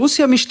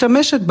שרוסיה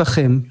משתמשת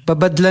בכם,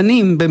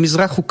 בבדלנים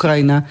במזרח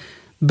אוקראינה,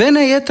 בין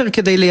היתר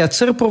כדי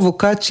לייצר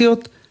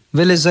פרובוקציות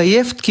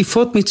ולזייף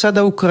תקיפות מצד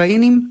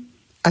האוקראינים?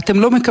 אתם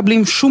לא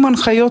מקבלים שום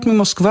הנחיות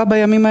ממוסקבה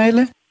בימים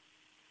האלה?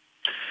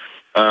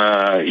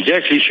 Я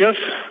сейчас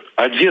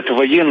одет в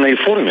военной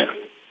форме.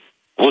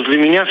 Возле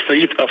меня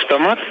стоит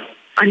автомат.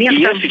 אני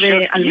עכשיו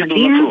על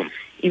מדים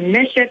עם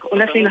נשק,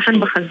 הולך להילחם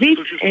בחזית,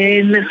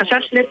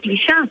 מחשש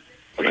לפלישה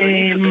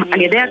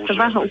על ידי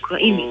הצבא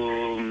האוקראיני.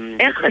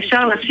 איך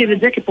אפשר להחשיב את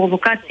זה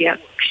כפרובוקציה,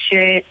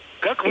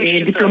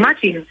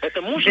 כשדיפלומטים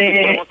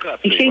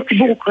ואישי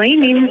ציבור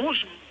אוקראינים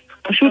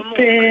פשוט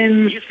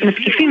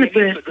מתקיפים את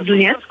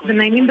דונייצק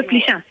ומאיימים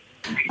בפלישה.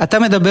 אתה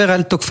מדבר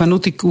על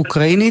תוקפנות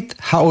אוקראינית,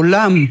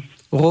 העולם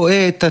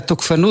רואה את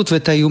התוקפנות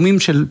ואת האיומים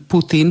של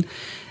פוטין,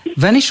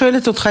 ואני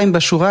שואלת אותך אם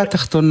בשורה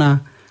התחתונה,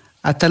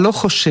 אתה לא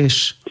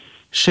חושש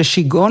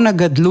ששיגעון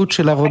הגדלות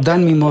של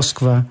הרודן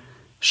ממוסקבה,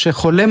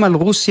 שחולם על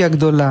רוסיה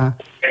גדולה,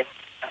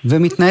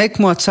 ומתנהג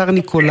כמו הצאר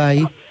ניקולאי,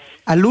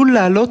 עלול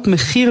לעלות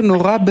מחיר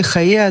נורא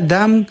בחיי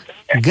אדם,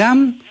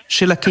 גם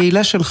של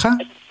הקהילה שלך?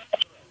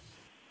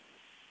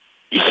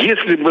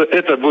 Если бы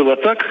это было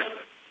так,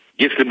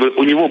 если бы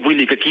у него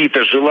были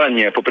какие-то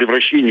желания по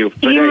превращению в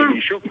царя или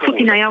еще в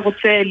פוטין היה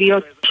רוצה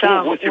להיות שר,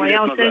 הוא היה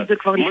עושה את זה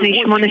כבר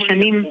לפני 8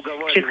 שנים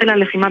כשהתחילה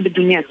הלחימה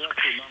בדונייצק.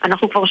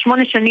 אנחנו כבר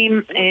 8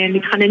 שנים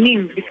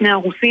מתחננים בפני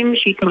הרוסים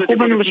שיתמכו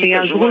בנו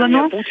ושיעזרו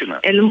לנו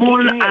אל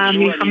מול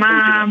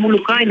המלחמה מול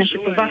אוקראינה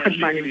שטובחת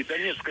בנו.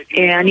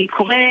 אני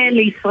קורא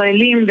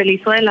לישראלים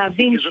ולישראל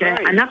להבין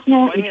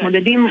שאנחנו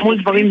מתמודדים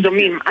מול דברים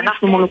דומים.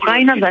 אנחנו מול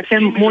אוקראינה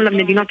ואתם מול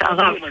המדינות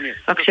ערב.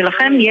 רק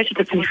שלכם יש את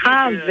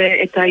התמיכה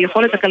ואת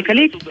היכולת הכלכלית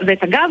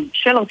ואת הגב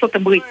של ארצות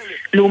הברית.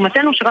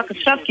 לעומתנו שרק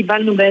עכשיו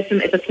קיבלנו בעצם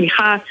את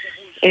התמיכה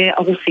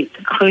הרוסית,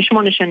 אחרי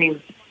 8 שנים.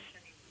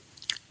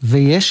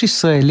 ויש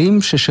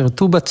ישראלים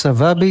ששרתו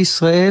בצבא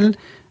בישראל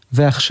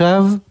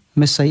ועכשיו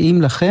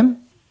מסייעים לכם?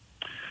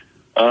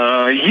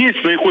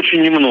 Есть, но их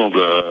очень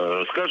немного.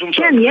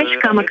 כן, יש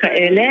כמה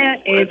כאלה,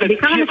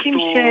 בעיקר אנשים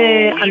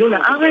שעלו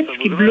לארץ,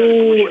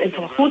 קיבלו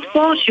אזרחות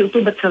פה,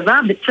 שירתו בצבא,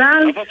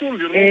 בצה"ל,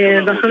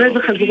 ואחרי זה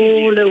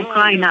חזרו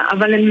לאוקראינה,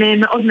 אבל הם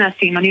מאוד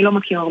מעטים, אני לא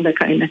מכיר הרבה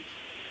כאלה.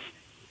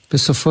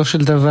 בסופו של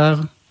דבר,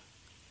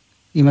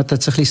 אם אתה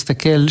צריך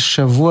להסתכל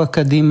שבוע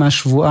קדימה,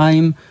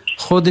 שבועיים,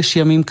 חודש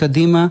ימים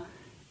קדימה,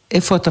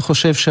 איפה אתה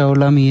חושב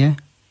שהעולם יהיה?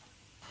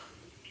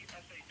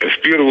 В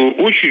первую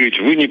очередь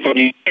вы не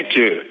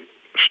понимаете,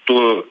 что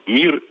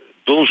мир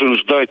должен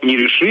ждать не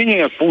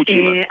решения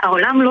Путина,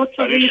 העולם לא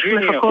צריך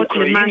לחכות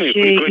למה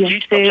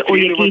שיעשה או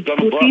יגיד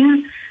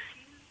פוטין.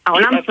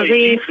 העולם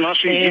צריך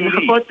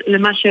לחכות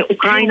למה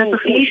שאוקראינה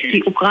תחליט,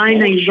 כי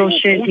אוקראינה היא זו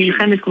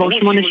שנלחמת כבר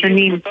 8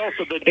 שנים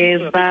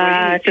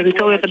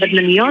בטריטוריות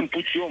הבדלניות.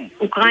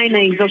 אוקראינה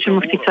היא זו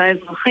שמפציצה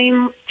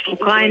אזרחים,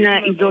 אוקראינה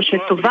היא זו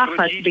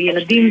שטובחת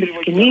בילדים,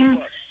 בזקנים,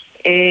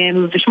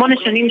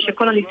 ו8 שנים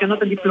שכל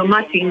הניסיונות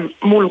הדיפלומטיים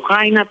מול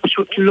אוקראינה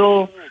פשוט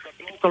לא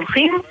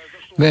צולחים.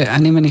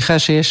 ואני מניחה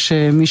שיש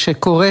מי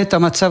שקורא את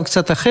המצב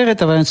קצת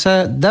אחרת, אבל אני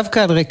רוצה דווקא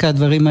על רקע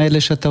הדברים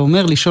האלה שאתה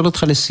אומר, לשאול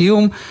אותך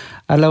לסיום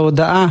על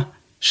ההודעה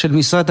של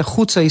משרד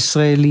החוץ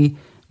הישראלי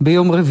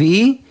ביום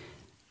רביעי,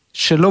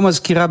 שלא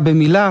מזכירה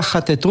במילה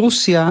אחת את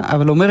רוסיה,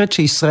 אבל אומרת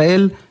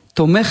שישראל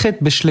תומכת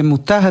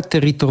בשלמותה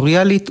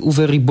הטריטוריאלית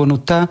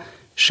ובריבונותה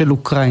של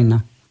אוקראינה.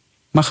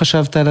 מה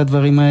חשבת על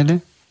הדברים האלה?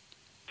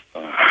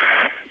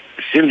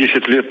 70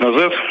 лет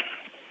назад,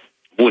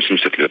 80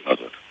 лет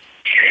назад.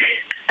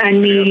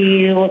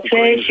 אני רוצה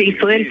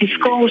שישראל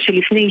תזכור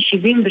שלפני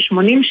 70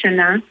 ו-80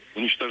 שנה,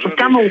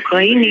 אותם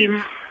האוקראינים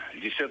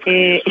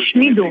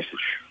השמידו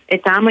את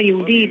העם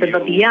היהודי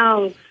בבאבי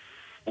יאר,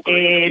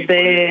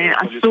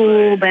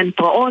 עשו בהם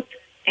פרעות,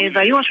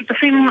 והיו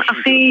השותפים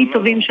הכי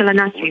טובים של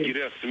הנאצים.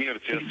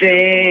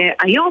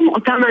 והיום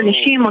אותם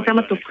האנשים, אותם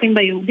הטובחים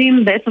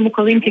ביהודים, בעצם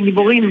מוכרים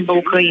כגיבורים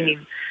באוקראינים.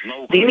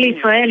 ואם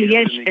לישראל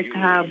יש את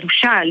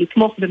הבושה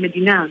לתמוך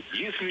במדינה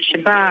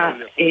שבה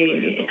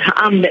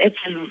העם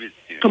בעצם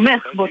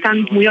תומך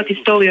באותן דמויות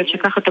היסטוריות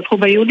שככה טבחו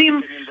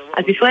ביהודים,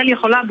 אז ישראל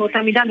יכולה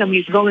באותה מידה גם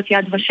לסגור את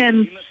יד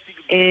ושם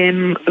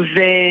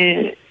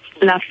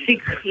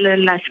ולהפסיק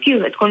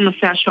להזכיר את כל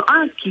נושא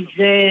השואה, כי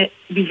זה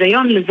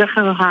ביזיון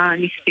לזכר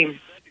הנספים.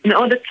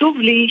 מאוד עצוב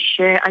לי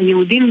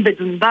שהיהודים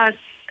בדונבאס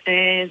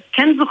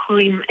כן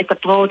זוכרים את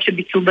הפרעות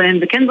שביצעו בהם,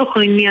 וכן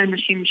זוכרים מי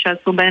האנשים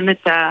שעשו בהם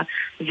את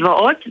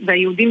הזוועות,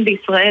 והיהודים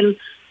בישראל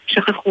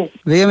שכחו.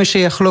 ויהיה מי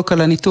שיחלוק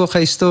על הניתוח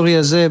ההיסטורי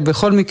הזה.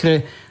 בכל מקרה,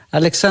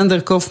 אלכסנדר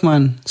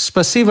קופמן,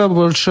 ספסיבה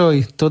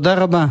בולשוי, תודה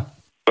רבה.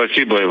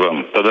 Спасибо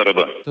вам, תודה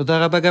רבה.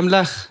 תודה רבה גם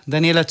לך,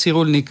 דניאלה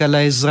צירולניק, על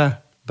העזרה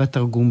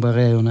בתרגום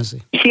בראיון הזה.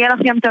 שיהיה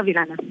לך יום טוב,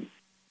 אילנה.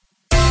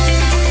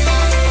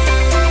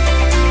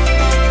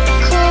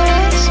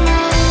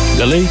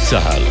 גלי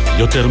צהל,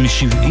 יותר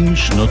מ-70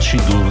 שנות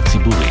שידור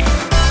ציבורי.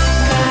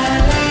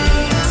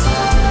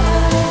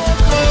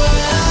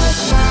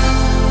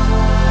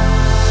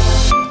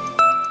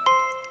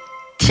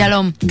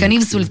 שלום,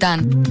 כניב סולטן,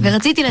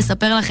 ורציתי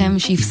לספר לכם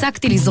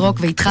שהפסקתי לזרוק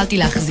והתחלתי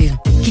להחזיר.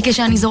 כי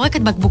כשאני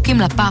זורקת בקבוקים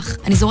לפח,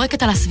 אני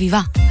זורקת על הסביבה,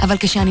 אבל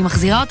כשאני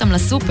מחזירה אותם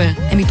לסופר,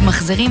 הם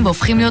מתמחזרים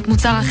והופכים להיות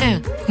מוצר אחר,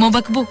 כמו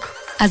בקבוק.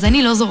 אז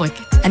אני לא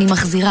זורקת, אני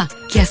מחזירה,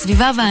 כי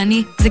הסביבה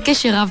ואני זה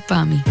קשר רב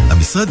פעמי.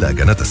 המשרד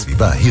להגנת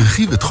הסביבה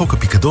הרחיב את חוק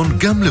הפיקדון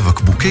גם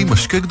לבקבוקי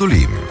משקה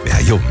גדולים.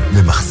 והיום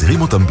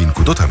ממחזירים אותם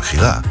בנקודות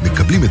המחירה,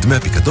 מקבלים את דמי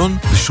הפיקדון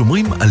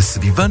ושומרים על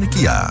סביבה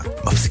נקייה.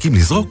 מפסיקים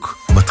לזרוק,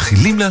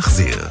 מתחילים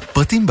להחזיר.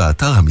 פרטים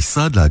באתר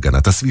המשרד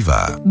להגנת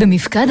הסביבה.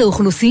 במפקד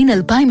האוכלוסין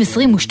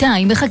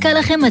 2022 מחכה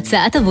לכם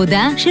הצעת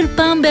עבודה של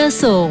פעם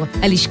בעשור.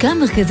 הלשכה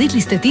המרכזית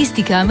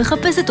לסטטיסטיקה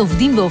מחפשת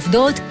עובדים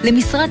ועובדות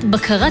למשרת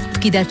בקרת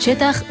פקידת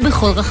שטח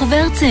בכל רחבי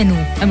ארצנו.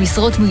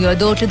 המשרות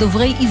מיועדות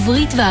לדוברי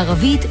עברית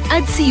וערבית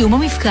עד סיום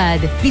המפקד.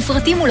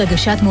 לפרטים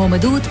ולהגשת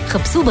מועמדות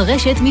חפשו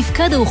ברשת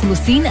מפקד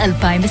האוכלוסין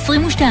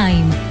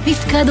 2022.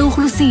 מפקד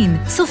האוכלוסין,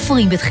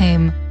 סופרים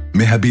בתכם.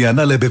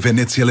 מהביאנלה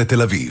בוונציה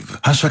לתל אביב,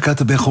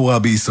 השקת בכורה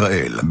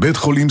בישראל, בית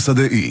חולים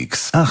שדה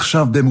איקס,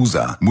 עכשיו במוזה,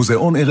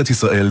 מוזיאון ארץ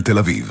ישראל תל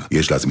אביב.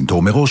 יש להזמין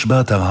תור מראש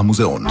באתר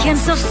המוזיאון. כן,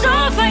 סוף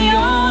סוף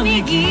היום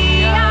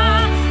הגיע,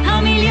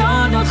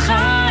 המיליון אותך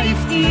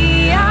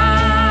הפתיע.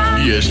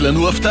 יש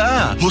לנו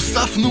הפתעה,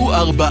 הוספנו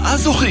 4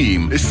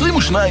 זוכים,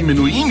 22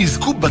 מנויים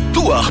יזכו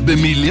בטוח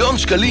ב1,000,000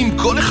 שקלים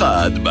כל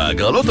אחד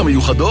בהגרלות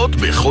המיוחדות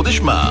בחודש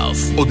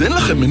מרס. עוד אין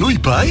לכם מנוי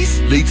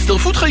פייס?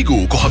 להצטרפות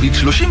חייגו כוכבית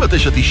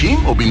 3990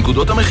 או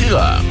בנקודות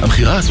המחירה.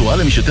 המחירה אסורה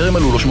למי שטרם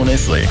מלאו לו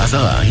 18.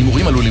 אזהרה,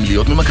 הימורים עלולים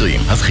להיות ממכרים.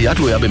 הזכייה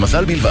תלויה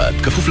במזל בלבד,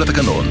 כפוף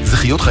לתקנון.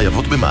 זכיות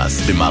חייבות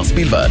במס, במרס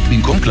בלבד,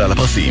 במקום כלל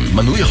הפרסים.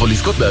 מנוי יכול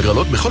לזכות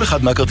בהגרלות בכל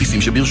אחד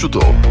מהכרטיסים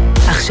שברשותו.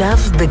 עכשיו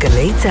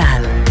בגלי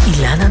צהל,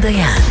 אילנה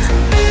דיין.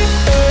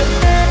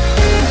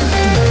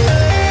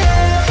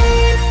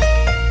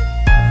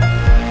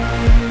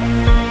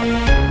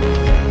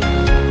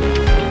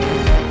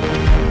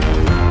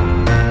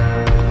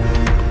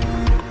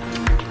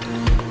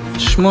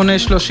 שמונה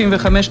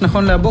 35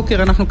 נכון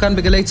להבוקר, אנחנו כאן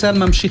בגלי צהל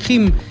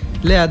ממשיכים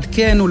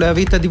לעדכן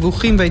ולהביא את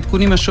הדיווחים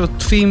והעדכונים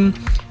השוטפים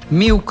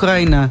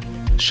מאוקראינה.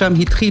 שם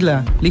התחילה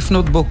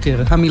לפנות בוקר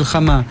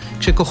המלחמה,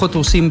 כשכוחות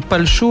רוסים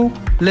פלשו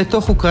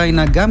לתוך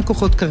אוקראינה, גם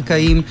כוחות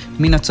קרקעיים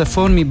מן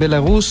הצפון,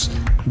 מבלרוס,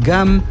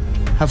 גם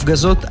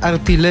הפגזות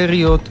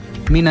ארטילריות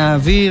מן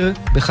האוויר,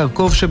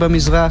 בחרקוב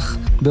שבמזרח,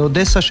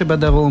 באודסה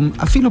שבדרום,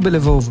 אפילו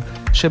בלבוב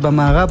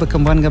שבמערב,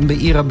 וכמובן גם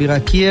בעיר הבירה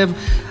קייב.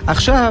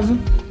 עכשיו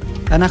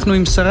אנחנו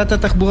עם שרת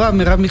התחבורה,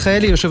 מרב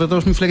מיכאלי, יושבת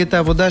ראש מפלגת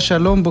העבודה.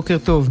 שלום, בוקר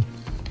טוב.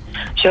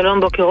 שלום,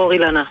 בוקר אור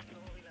אילנה.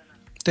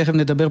 תכף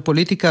נדבר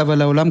פוליטיקה,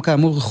 אבל העולם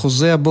כאמור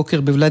חוזה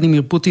הבוקר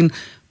בוולדימיר פוטין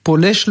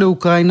פולש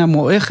לאוקראינה,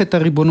 מועך את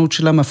הריבונות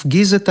שלה,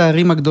 מפגיז את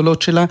הערים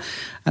הגדולות שלה.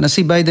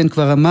 הנשיא ביידן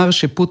כבר אמר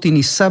שפוטין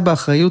יישא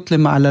באחריות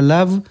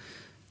למעלליו.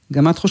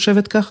 גם את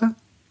חושבת ככה?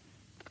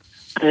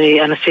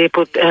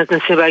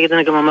 הנשיא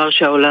ביידן גם אמר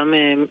שהעולם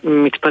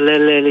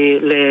מתפלל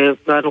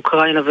למען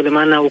אוקראינה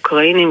ולמען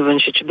האוקראינים, ואני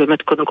חושבת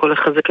שבאמת קודם כל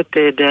לחזק את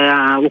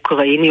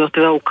האוקראיניות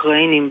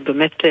והאוקראינים,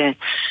 באמת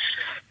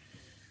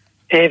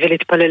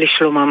ולהתפלל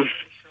לשלומם.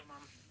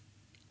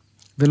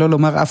 ולא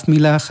לומר אף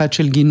מילה אחת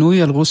של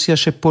גינוי על רוסיה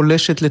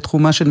שפולשת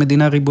לתחומה של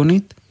מדינה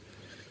ריבונית?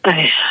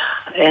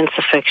 אין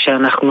ספק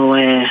שאנחנו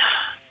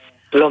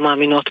לא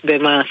מאמינות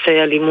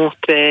במעשי אלימות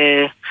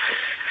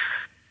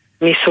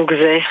מסוג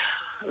זה,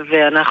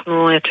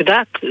 ואנחנו, את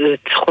יודעת,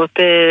 צריכות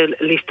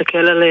להסתכל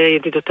על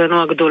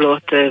ידידותינו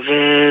הגדולות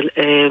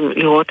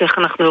ולראות איך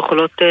אנחנו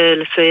יכולות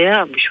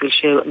לסייע בשביל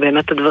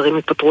שבאמת הדברים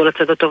יתפתרו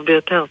לצד הטוב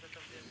ביותר.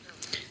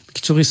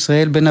 בקיצור,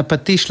 ישראל בין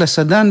הפטיש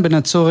לסדן, בין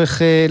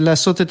הצורך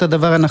לעשות את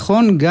הדבר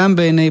הנכון, גם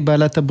בעיני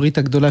בעלת הברית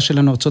הגדולה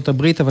שלנו, ארצות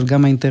הברית, אבל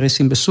גם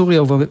האינטרסים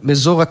בסוריה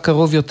ובאזור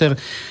הקרוב יותר.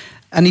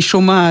 אני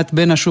שומעת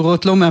בין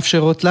השורות לא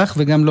מאפשרות לך,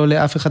 וגם לא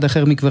לאף אחד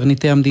אחר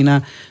מקברניטי המדינה,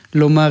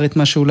 לומר את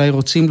מה שאולי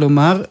רוצים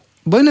לומר.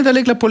 בואי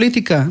נדלג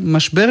לפוליטיקה.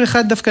 משבר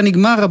אחד דווקא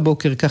נגמר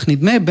הבוקר, כך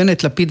נדמה,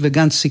 בנט, לפיד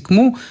וגנץ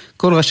סיכמו,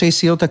 כל ראשי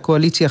סיעות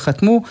הקואליציה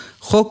חתמו,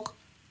 חוק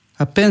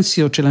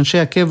הפנסיות של אנשי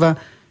הקבע,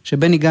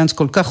 שבני גנץ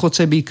כל כך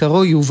רוצה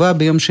בעיקרו, יובא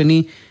ביום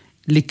שני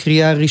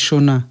לקריאה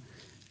ראשונה.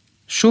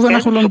 שוב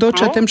אנחנו לומדות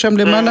שאתם שם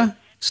למעלה?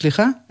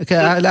 סליחה?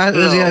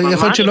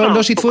 יכול להיות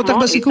שלא שיתפו אותך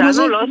בסיכום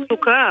הזה?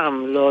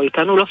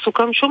 איתנו לא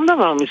סוכם שום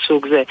דבר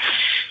מסוג זה.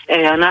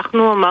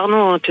 אנחנו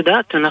אמרנו, את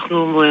יודעת,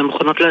 אנחנו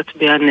מוכנות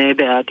להצביע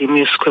בעד, אם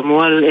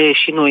יוסכמו על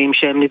שינויים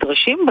שהם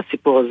נדרשים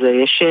בסיפור הזה.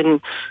 יש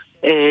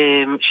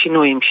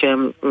שינויים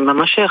שהם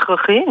ממש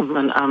הכרחיים.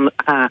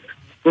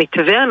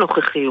 המתווה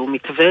הנוכחי הוא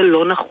מתווה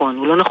לא נכון,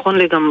 הוא לא נכון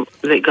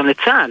גם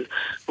לצה"ל,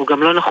 הוא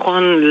גם לא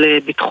נכון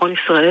לביטחון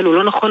ישראל, הוא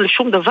לא נכון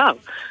לשום דבר.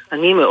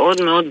 אני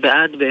מאוד מאוד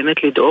בעד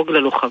באמת לדאוג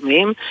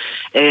ללוחמים,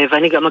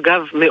 ואני גם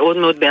אגב מאוד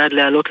מאוד בעד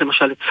להעלות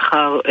למשל את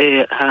שכר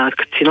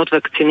הקצינות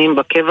והקצינים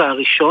בקבע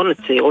הראשון,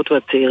 הצעירות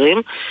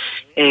והצעירים,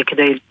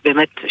 כדי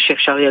באמת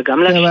שאפשר יהיה גם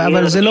להשמיע.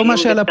 אבל זה לא מה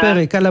שעל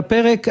הפרק, על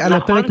הפרק,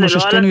 כמו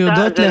ששתינו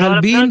יודעות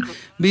להלבין,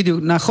 בדיוק,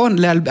 נכון,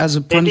 אז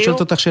פה אני שואלת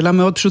אותך שאלה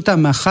מאוד פשוטה,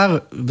 מאחר,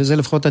 וזה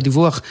לפחות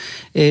הדיווח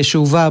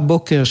שהובא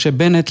הבוקר,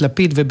 שבנט,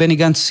 לפיד ובני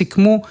גנץ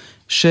סיכמו,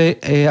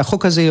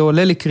 שהחוק הזה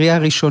יעולה לקריאה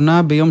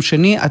ראשונה ביום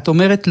שני, את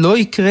אומרת לא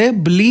יקרה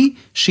בלי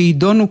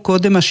שידונו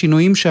קודם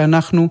השינויים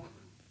שאנחנו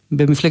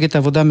במפלגת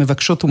העבודה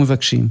מבקשות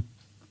ומבקשים.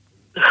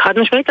 חד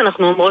משמעית,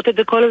 אנחנו אומרות את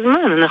זה כל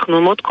הזמן, אנחנו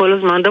אומרות כל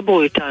הזמן,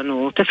 דברו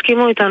איתנו,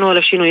 תסכימו איתנו על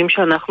השינויים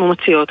שאנחנו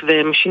מציעות,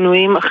 והם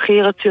שינויים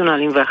הכי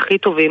רציונליים והכי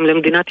טובים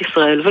למדינת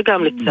ישראל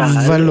וגם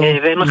לצה"ל,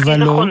 והם הכי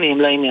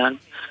נכונים לעניין.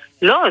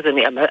 לא,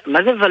 מה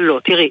זה ולא?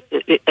 תראי,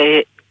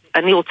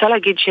 אני רוצה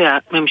להגיד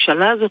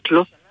שהממשלה הזאת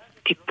לא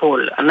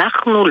תיפול.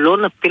 אנחנו לא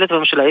נפיל את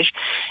הממשלה. יש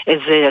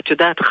איזה, את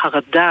יודעת,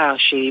 חרדה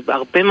שהיא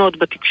הרבה מאוד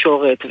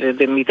בתקשורת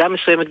ובמידה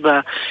מסוימת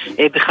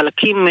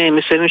בחלקים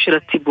מסוימים של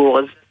הציבור.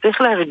 אז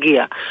צריך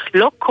להרגיע.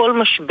 לא כל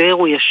משבר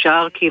הוא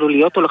ישר כאילו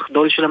להיות או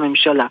לחדול של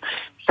הממשלה.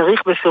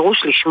 צריך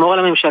בפירוש לשמור על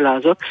הממשלה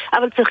הזאת,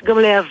 אבל צריך גם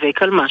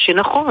להיאבק על מה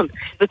שנכון,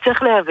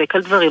 וצריך להיאבק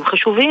על דברים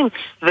חשובים,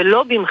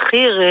 ולא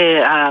במחיר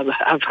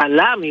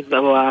ההבהלה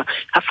או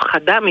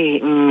ההפחדה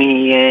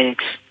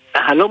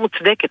הלא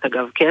מוצדקת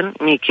אגב, כן?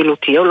 כאילו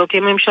תהיה או לא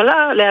תהיה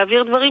ממשלה,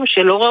 להעביר דברים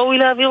שלא ראוי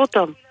להעביר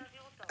אותם.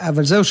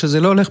 אבל זהו, שזה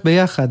לא הולך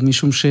ביחד,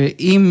 משום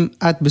שאם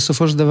את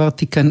בסופו של דבר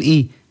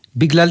תיכנעי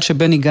בגלל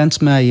שבני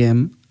גנץ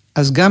מאיים,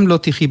 אז גם לא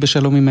תחי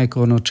בשלום עם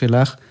העקרונות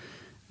שלך,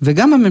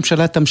 וגם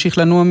הממשלה תמשיך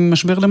לנוע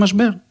ממשבר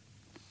למשבר.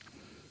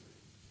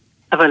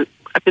 אבל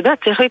את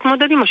יודעת, צריך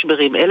להתמודד עם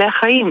משברים, אלה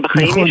החיים,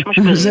 בחיים נכון, יש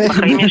משברים,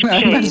 בחיים יש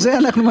קשיים. על זה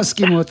אנחנו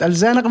מסכימות, על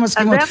זה אנחנו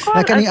מסכימות.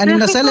 רק אני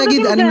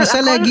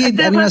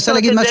מנסה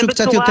להגיד משהו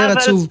קצת יותר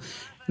עצוב.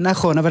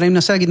 נכון, אבל אני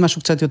מנסה להגיד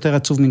משהו קצת יותר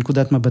עצוב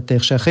מנקודת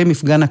מבטך, שאחרי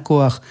מפגן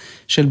הכוח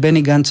של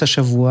בני גנץ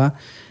השבוע,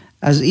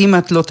 אז אם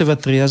את לא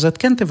תוותרי, אז את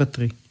כן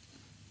תוותרי.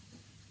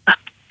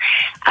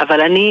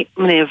 אבל אני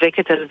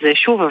נאבקת על זה,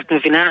 שוב, את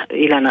מבינה,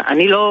 אילנה,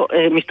 אני לא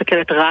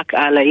מסתכלת רק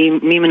על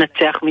מי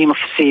מנצח, מי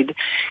מפסיד,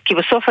 כי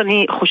בסוף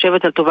אני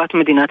חושבת על טובת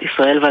מדינת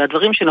ישראל ועל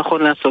הדברים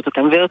שנכון לעשות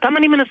אותם, ואותם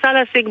אני מנסה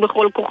להשיג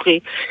בכל כוחי.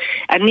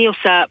 אני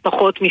עושה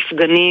פחות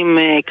מפגנים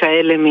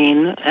כאלה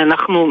מין,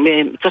 אנחנו,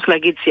 צריך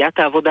להגיד, סיעת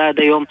העבודה עד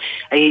היום,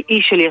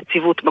 היא של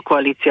יציבות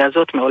בקואליציה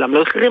הזאת, מעולם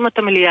לא החרימה את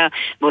המליאה,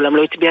 מעולם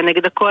לא הצביע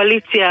נגד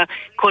הקואליציה,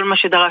 כל מה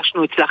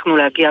שדרשנו הצלחנו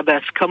להגיע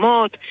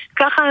בהסכמות,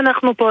 ככה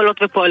אנחנו פועלות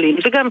ופועלים,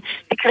 וגם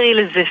תקראי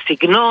לזה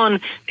סגנון,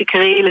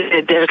 תקראי לזה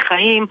דרך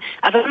חיים,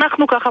 אבל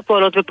אנחנו ככה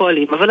פועלות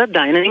ופועלים, אבל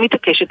עדיין אני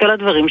מתעקשת על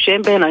הדברים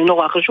שהם בעיניי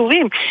נורא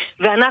חשובים,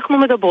 ואנחנו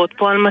מדברות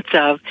פה על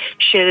מצב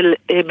של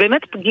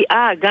באמת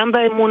פגיעה גם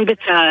באמון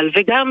בצה"ל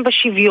וגם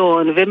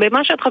בשוויון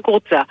ובמה שאת רק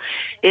רוצה,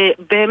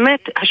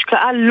 באמת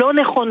השקעה לא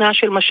נכונה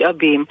של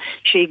משאבים,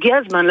 שהגיע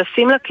הזמן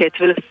לשים לה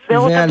קץ ולסדר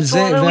אותה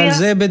בצורה ראויה. ועל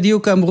זה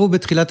בדיוק אמרו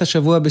בתחילת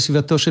השבוע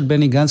בסביבתו של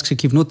בני גנץ,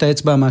 כשכיוונו את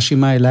האצבע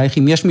המאשימה אלייך,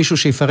 אם יש מישהו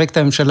שיפרק את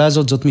הממשלה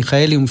הזאת, זאת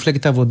מיכאלי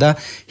ומפלגת העבודה,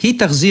 היא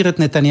תחזיר את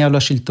נתניהו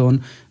לשלטון.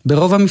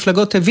 ברוב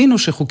המפלגות הבינו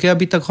שחוקי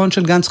הביטחון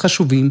של גנץ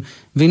חשובים,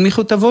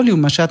 והנמיכו את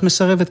הווליום, מה שאת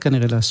מסרבת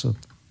כנראה לעשות.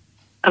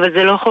 אבל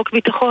זה לא חוק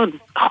ביטחון.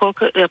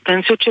 חוק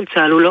הפנסיות של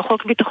צה"ל הוא לא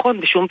חוק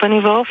ביטחון בשום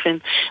פנים ואופן.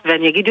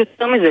 ואני אגיד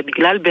יותר מזה,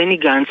 בגלל בני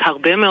גנץ,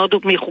 הרבה מאוד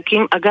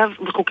מחוקים, אגב,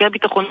 בחוקי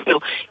הביטחון לא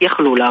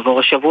יכלו לעבור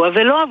השבוע,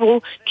 ולא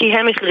עברו כי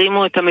הם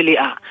החרימו את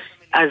המליאה.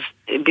 אז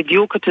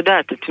בדיוק את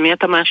יודעת, את מי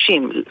אתה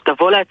מאשים?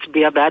 תבוא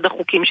להצביע בעד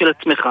החוקים של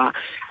עצמך,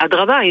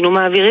 אדרבה, היינו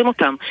מעבירים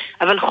אותם.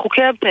 אבל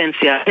חוקי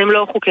הפנסיה הם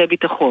לא חוקי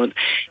ביטחון.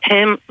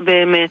 הם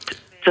באמת,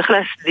 צריך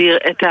להסדיר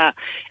את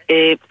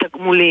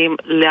התגמולים,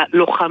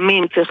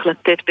 ללוחמים צריך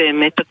לתת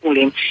באמת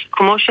תגמולים,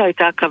 כמו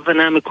שהייתה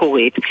הכוונה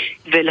המקורית,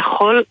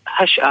 ולכל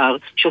השאר,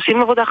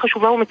 שעושים עבודה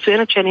חשובה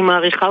ומצוינת שאני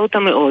מעריכה אותה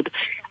מאוד,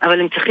 אבל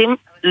הם צריכים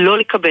לא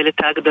לקבל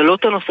את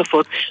ההגדלות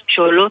הנוספות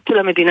שעולות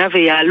למדינה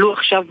ויעלו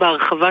עכשיו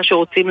בהרחבה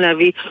שרוצים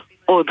להביא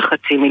עוד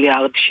 500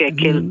 מיליארד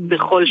שקל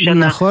בכל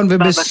שנה. נכון,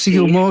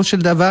 ובסיומו של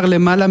דבר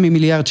למעלה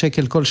ממיליארד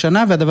שקל כל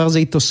שנה, והדבר הזה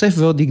יתוסף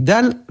ועוד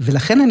יגדל,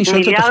 ולכן אני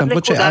שואלת אותך,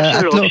 למרות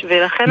שאת לא...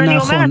 ולכן אני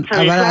אומרת,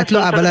 צריך לעשות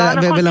דבר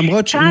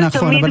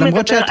נכון.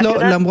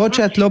 למרות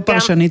שאת לא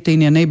פרשנית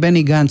לענייני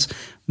בני גנץ,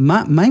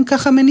 מה אם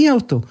ככה מניע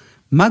אותו?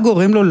 מה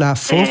גורם לו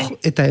להפוך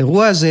את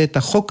האירוע הזה, את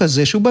החוק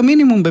הזה, שהוא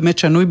במינימום באמת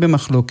שנוי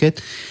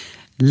במחלוקת,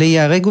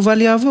 ליהרג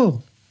ובל יעבור?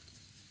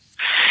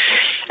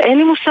 אין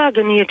לי מושג,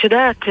 אני, את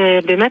יודעת,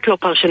 באמת לא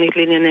פרשנית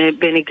לענייני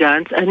בני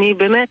גנץ, אני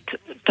באמת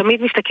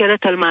תמיד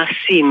מסתכלת על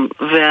מעשים,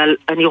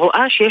 ואני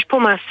רואה שיש פה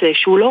מעשה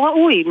שהוא לא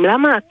ראוי.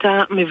 למה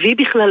אתה מביא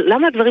בכלל,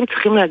 למה הדברים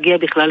צריכים להגיע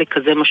בכלל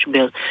לכזה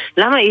משבר?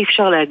 למה אי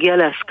אפשר להגיע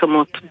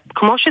להסכמות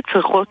כמו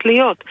שצריכות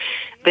להיות?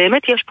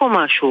 באמת יש פה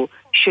משהו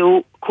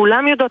שהוא,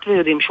 כולם יודעות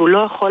ויודעים שהוא לא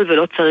יכול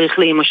ולא צריך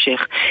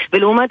להימשך.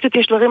 ולעומת זאת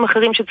יש דברים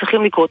אחרים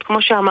שצריכים לקרות,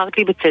 כמו שאמרת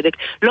לי בצדק,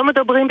 לא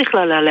מדברים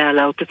בכלל על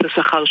להעלות את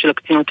השכר של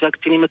הקצינות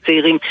והקצינים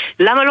הצעירים.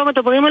 למה לא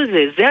מדברים על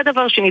זה? זה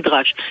הדבר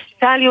שנדרש.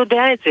 צה"ל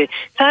יודע את זה.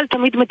 צה"ל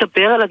תמיד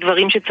מדבר על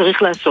הדברים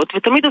שצריך לעשות,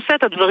 ותמיד עושה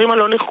את הדברים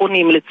הלא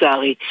נכונים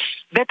לצערי.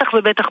 בטח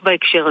ובטח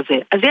בהקשר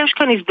הזה. אז יש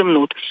כאן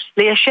הזדמנות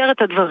ליישר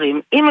את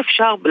הדברים. אם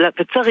אפשר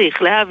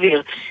וצריך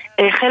להעביר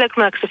חלק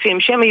מהכספים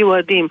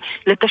שמיועדים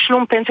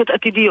לתשלום פנסיות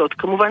עתידיות,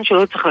 כמובן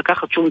שלא צריך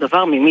לקחת שום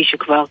דבר ממי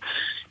שכבר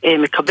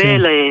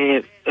מקבל,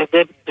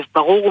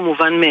 ברור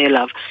ומובן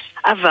מאליו.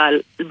 אבל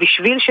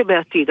בשביל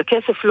שבעתיד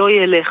הכסף לא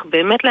ילך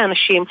באמת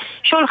לאנשים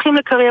שהולכים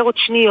לקריירות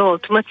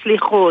שניות,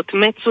 מצליחות,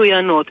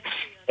 מצוינות,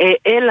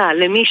 אלא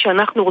למי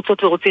שאנחנו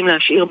רוצות ורוצים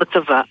להשאיר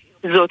בצבא,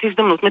 זאת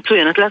הזדמנות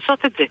מצוינת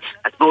לעשות את זה.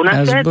 אז בואו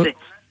נעשה את זה.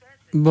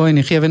 בואי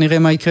נחיה ונראה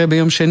מה יקרה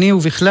ביום שני,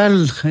 ובכלל,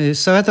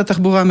 שרת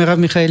התחבורה מרב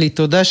מיכאלי,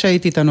 תודה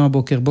שהיית איתנו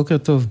הבוקר, בוקר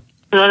טוב.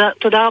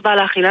 תודה רבה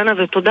לך אילנה,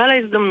 ותודה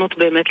להזדמנות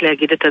באמת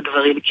להגיד את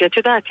הדברים, כי את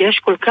יודעת, יש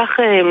כל כך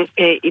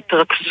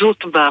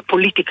התרכזות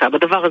בפוליטיקה,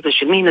 בדבר הזה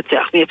של מי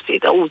ינצח, מי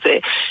יפסיד, זה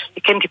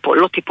כן טיפול,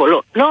 לא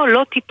טיפול,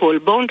 לא טיפול,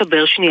 בואו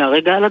נדבר שנייה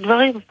רגע על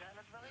הדברים.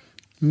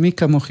 מי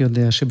כמוך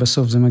יודע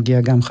שבסוף זה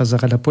מגיע גם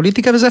חזרה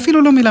לפוליטיקה, וזה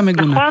אפילו לא מילה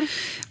מגונה. נכון.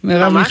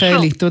 מרב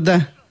מיכאלי, לא. תודה.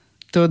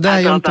 תודה,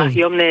 יום טוב.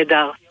 יום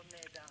נהדר.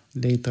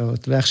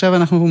 להתראות. ועכשיו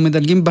אנחנו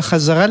מדלגים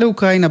בחזרה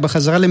לאוקראינה,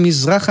 בחזרה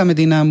למזרח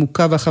המדינה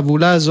העמוקה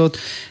והחבולה הזאת,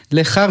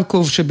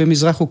 לחרקוב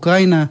שבמזרח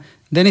אוקראינה.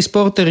 דניס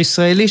פורטר,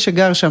 ישראלי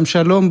שגר שם,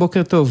 שלום,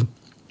 בוקר טוב.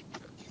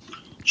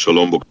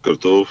 שלום, בוקר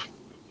טוב.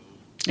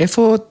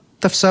 איפה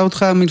תפסה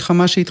אותך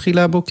המלחמה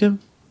שהתחילה הבוקר?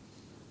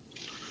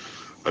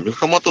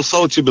 המלחמה תפסה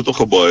אותי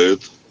בתוך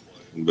הבית,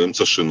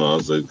 באמצע שינה,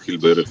 זה התחיל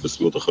בערך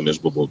בסביבות 5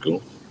 בבוקר.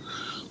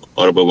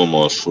 4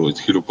 ומשהו,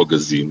 התחילו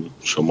פגזים,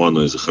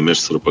 שמענו איזה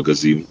 15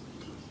 פגזים,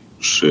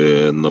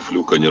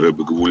 שנפלו כנראה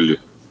בגבול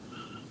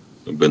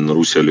בין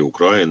רוסיה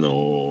לאוקראינה,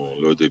 או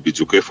לא יודע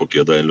בדיוק איפה, כי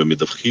עדיין לא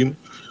מדווחים,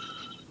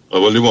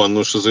 אבל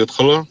הבנו שזה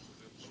התחלה.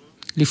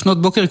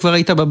 לפנות בוקר כבר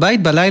היית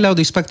בבית? בלילה עוד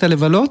הספקת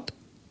לבלות?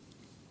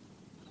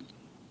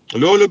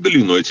 לא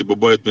בילינו, הייתי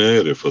בבית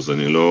מהערב, אז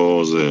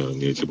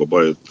אני הייתי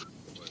בבית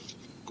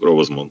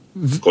רוב הזמן.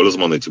 כל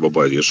הזמן הייתי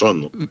בבית,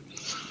 ישנו.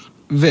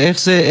 ואיך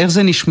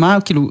זה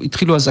נשמע? כאילו,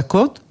 התחילו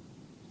אזעקות?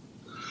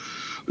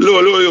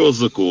 לא היו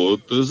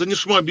אזעקות. זה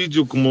נשמע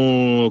בדיוק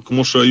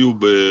כמו שהיו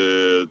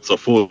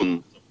בצפון,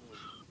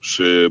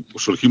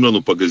 ששולחים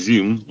לנו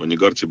פגזים. אני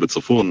גרתי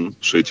בצפון,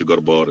 שהייתי גר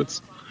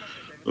בארץ.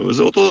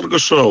 וזה אותו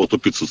הרגשה, אותו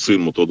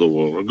פיצוצים, אותו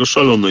דבר. הרגשה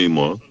לא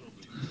נעימה.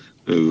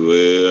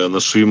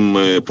 ואנשים,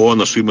 פה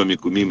אנשים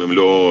המקומיים הם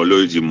לא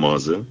יודעים מה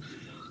זה.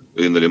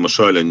 הנה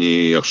למשל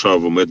אני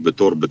עכשיו עומד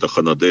בתור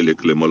בתחנת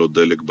דלק למלות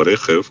דלק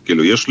ברכב,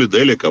 כאילו יש לי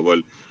דלק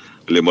אבל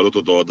למלות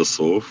אותו עד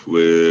הסוף,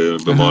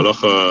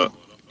 ובמהלך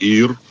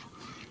העיר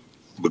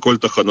בכל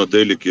תחנת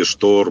דלק יש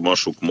תור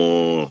משהו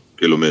כמו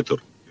קילומטר.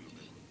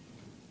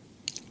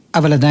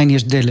 אבל עדיין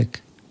יש דלק.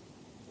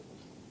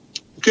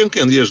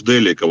 כן, יש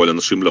דלק, אבל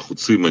אנשים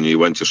לחוצים, אני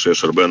הבנתי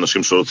שיש הרבה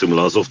אנשים שרוצים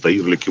לעזוב את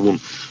העיר לכיוון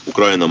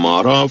אוקראינה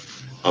מערב,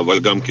 אבל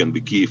גם כן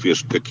בקייב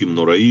יש פקקים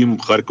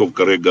נוראים, חרקוב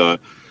כרגע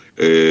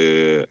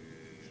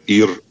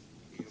עיר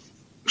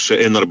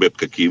שאין הרבה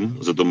פקקים,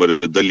 זאת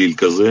אומרת דליל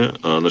כזה,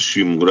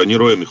 האנשים, אני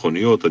רואה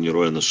מכוניות, אני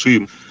רואה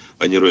אנשים,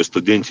 אני רואה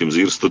סטודנטים, זה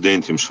עיר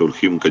סטודנטים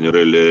שהולכים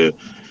כנראה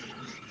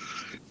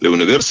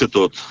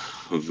לאוניברסיטות,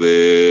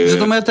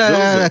 זאת אומרת,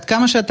 עד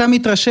כמה שאתה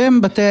מתרשם,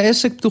 בתי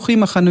העסק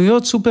פתוחים,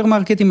 החנויות,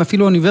 סופרמרקטים,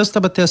 אפילו אוניברסיטה,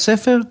 בתי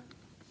הספר?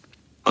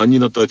 אני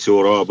נתתי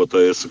הוראה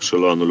בתי העסק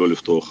שלנו לא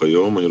לפתוח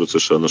היום, אני רוצה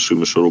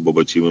שאנשים ישארו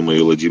בבתים עם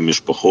הילדים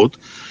משפחות,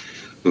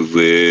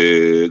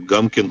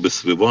 וגם כן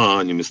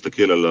בסביבה אני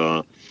מסתכל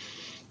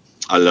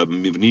על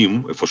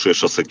המבנים, איפה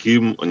שיש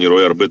עסקים, אני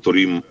רואה הרבה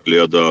תורים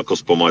ליד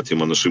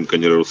הכספומטים, אנשים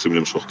כנראה רוצים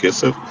למשוך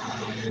כסף,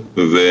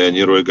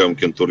 ואני רואה גם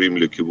כן תורים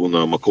לכיוון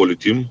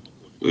המכולתים,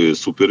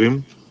 סופרים,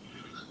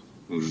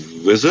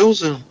 וזהו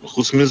זה.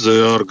 חוץ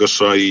מזה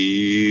ההרגשה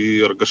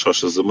היא הרגשה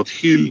שזה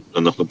מתחיל,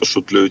 אנחנו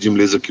פשוט לא יודעים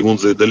לאיזה כיוון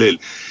זה ידלל.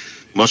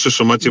 מה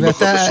ששמעתי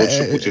בחדשות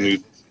שפוטין...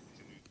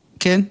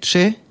 כן,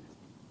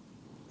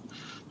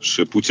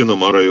 שפוטין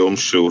אמר היום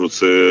שהוא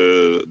רוצה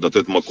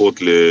לתת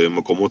מכות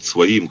למקומות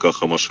צבאיים,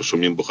 ככה מה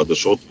ששומעים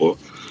בחדשות פה,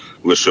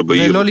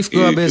 ולא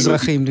לפגוע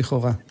באזרחים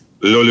לכאורה.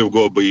 לא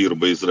לפגוע בעיר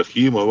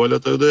באזרחים, אבל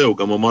אתה יודע, הוא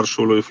גם אמר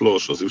שהוא לא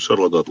יפלוש, אז אי אפשר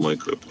לדעת מה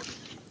יקרה.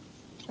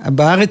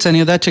 בארץ אני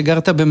יודעת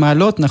שגרת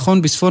במעלות,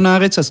 נכון? בספון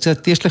הארץ, אז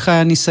קצת יש לך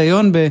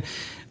ניסיון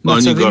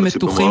במצבים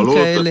מתוחים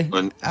כאלה.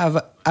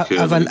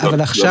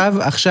 אבל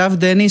עכשיו,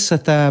 דניס,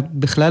 אתה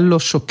בכלל לא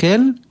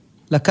שוקל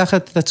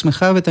לקחת את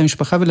עצמך ואת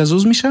המשפחה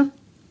ולזוז משם?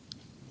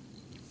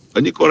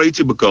 אני כבר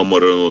הייתי בכמה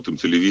רעיונות עם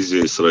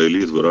טלוויזיה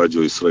ישראלית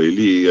ורדיו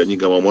ישראלי, אני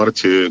גם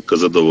אמרתי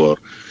כזה דבר.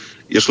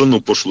 יש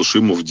לנו פה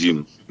 30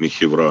 עובדים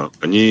מחברה.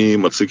 אני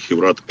מציג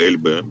חברת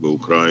אלבה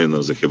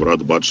באוקראינה, זה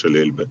חברת בת של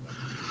אלבה.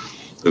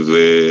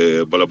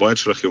 ובעל הבית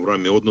של החברה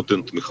מאוד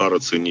נותן תמיכה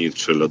רצינית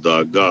של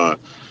הדאגה,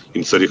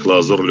 אם צריך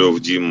לעזור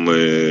לעובדים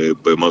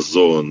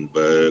במזון,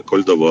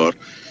 בכל דבר.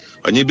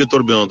 אני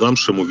בתור בן אדם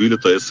שמוביל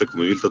את העסק,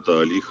 מוביל את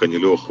התהליך, אני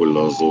לא יכול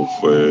לעזוב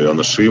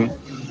אנשים.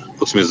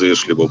 חוץ מזה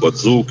יש לי פה בת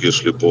זוג,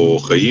 יש לי פה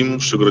חיים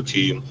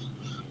שגרתיים,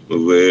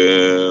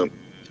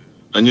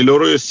 ואני לא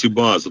רואה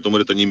סיבה, זאת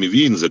אומרת אני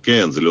מבין, זה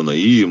כן, זה לא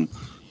נעים,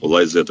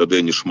 אולי זה אתה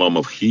יודע נשמע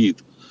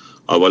מפחיד,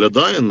 אבל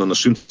עדיין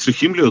אנשים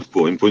צריכים להיות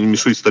פה, אם פה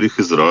מישהו יצטרך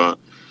עזרה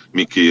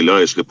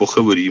מקהילה, יש לי פה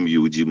חברים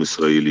יהודים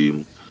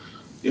ישראלים,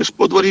 יש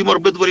פה דברים,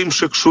 הרבה דברים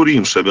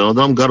שקשורים, שהבן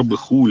אדם גר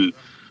בחול,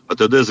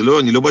 אתה יודע, זה לא,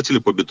 אני לא באתי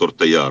לפה בתור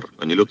תייר,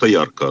 אני לא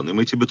תייר כאן, אם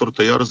הייתי בתור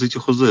תייר אז הייתי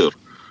חוזר.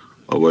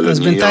 אז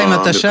בינתיים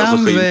אתה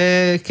שם,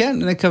 וכן,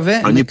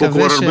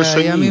 נקווה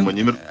שהימים,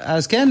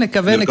 אז כן,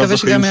 נקווה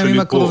שגם הימים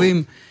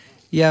הקרובים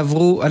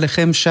יעברו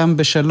עליכם שם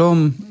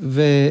בשלום,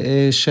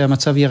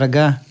 ושהמצב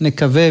ירגע,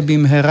 נקווה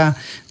במהרה.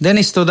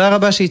 דניס, תודה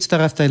רבה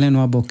שהצטרפת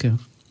אלינו הבוקר.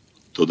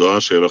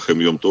 תודה, שיהיה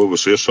לכם יום טוב,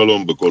 ושיהיה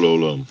שלום בכל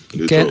העולם.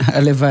 כן,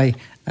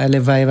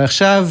 הלוואי.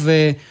 ועכשיו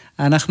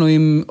אנחנו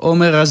עם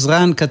עומר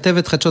עזרן,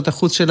 כתבת חדשות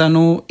החוץ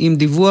שלנו, עם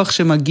דיווח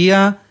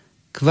שמגיע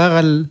כבר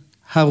על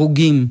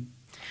הרוגים.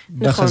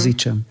 בחזית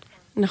שם.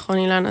 נכון,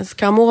 אילנה. אז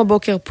כאמור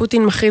הבוקר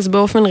פוטין מכריז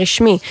באופן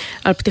רשמי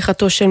על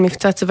פתיחתו של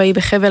מבצע צבאי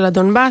בחבל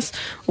הדונבאס.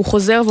 הוא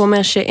חוזר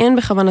ואומר שאין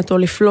בכוונתו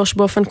לפלוש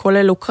באופן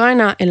כולל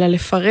לאוקראינה, אלא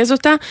לפרז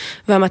אותה,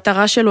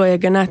 והמטרה שלו היא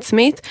הגנה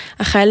עצמית.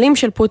 החיילים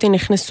של פוטין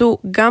נכנסו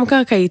גם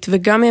קרקעית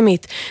וגם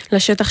ימית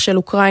לשטח של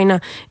אוקראינה,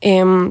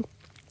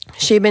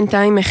 שהיא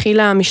בינתיים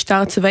מכילה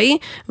משטר צבאי,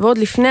 ועוד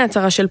לפני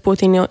הצהרה של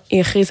פוטין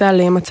היא הכריזה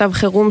על מצב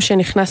חירום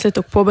שנכנס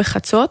לתוקפו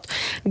בחצות.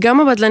 גם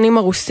הבדלנים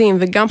הרוסים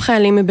וגם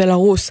חיילים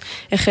מבלרוס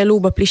החלו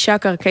בפלישה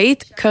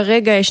הקרקעית.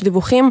 כרגע יש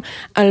דיווחים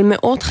על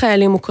מאות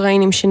חיילים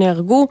אוקראינים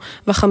שנהרגו,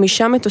 ו5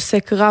 מטוסי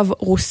קרב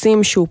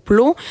רוסים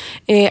שהופלו.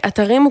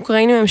 אתרים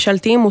אוקראינים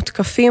ממשלתיים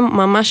מותקפים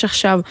ממש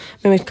עכשיו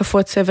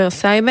במתקפות סבר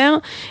סייבר,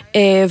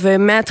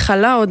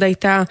 ומההתחלה עוד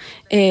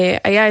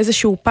היה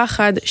איזשהו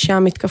פחד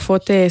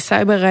שהמתקפות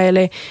סייבר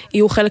האלה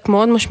יהיו חלק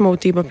מאוד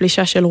משמעותי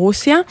בפלישה של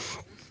רוסיה.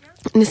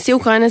 נשיא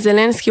אוקראינה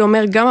זלנסקי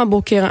אומר גם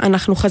הבוקר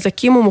אנחנו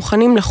חזקים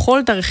ומוכנים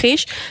לכל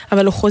תרחיש,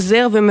 אבל הוא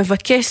חוזר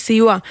ומבקש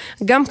סיוע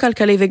גם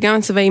כלכלי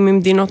וגם צבאי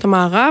ממדינות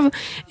המערב.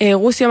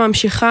 רוסיה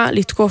ממשיכה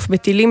לתקוף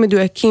בטילים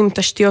מדויקים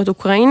תשתיות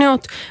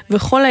אוקראיניות,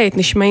 וכל העת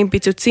נשמעים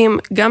פיצוצים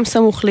גם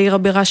סמוך לעיר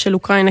הבירה של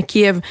אוקראינה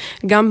קייב,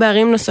 גם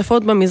בערים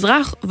נוספות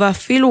במזרח,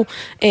 ואפילו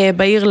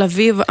בעיר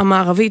לביב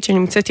המערבית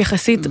שנמצאת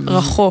יחסית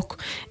רחוק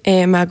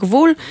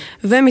מהגבול,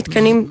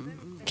 ומתקנים,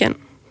 כן.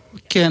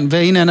 כן,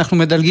 והנה אנחנו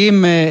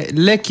מדלגים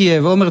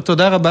לקייב. עומר,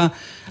 תודה רבה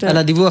על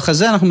הדיווח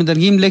הזה. אנחנו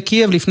מדלגים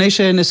לקייב. לפני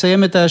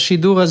שנסיים את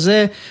השידור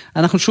הזה,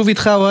 אנחנו שוב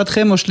איתך, אוהד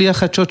חמו, שליח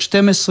חדשות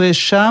 12,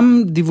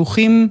 שם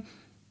דיווחים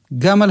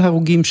גם על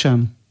הרוגים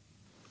שם.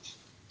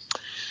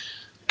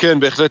 כן,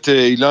 בהחלט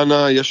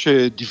אילנה, יש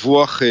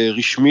דיווח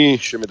רשמי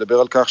שמדבר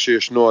על כך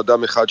שישנו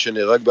אדם אחד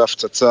שנהרג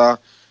בהפצצה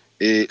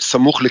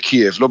סמוך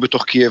לקייב, לא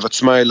בתוך קייב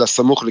עצמה, אלא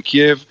סמוך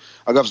לקייב.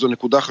 אגב, זו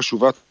נקודה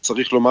חשובה,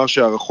 צריך לומר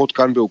שהערכות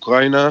כאן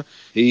באוקראינה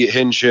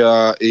הן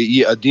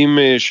שהיעדים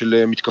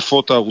של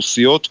מתקפות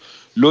הרוסיות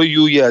לא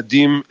יהיו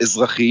יעדים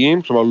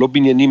אזרחיים, כלומר לא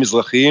בניינים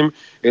אזרחיים,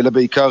 אלא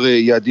בעיקר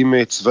יעדים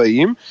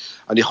צבאיים.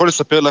 אני יכול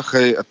לספר לך,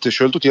 את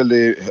שואלת אותי על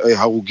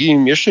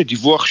הרוגים, יש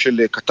דיווח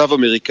של כתב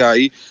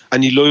אמריקאי,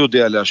 אני לא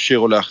יודע לאשר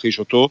או להכחיש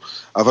אותו,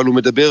 אבל הוא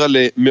מדבר על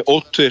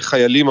מאות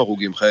חיילים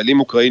הרוגים, חיילים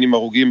אוקראינים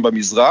הרוגים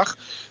במזרח,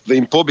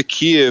 ואם פה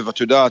בקייב,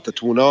 את יודעת,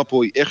 התמונה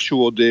פה היא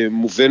איכשהו עוד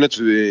מובנת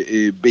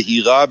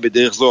ובהירה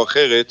בדרך זו או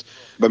אחרת,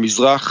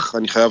 במזרח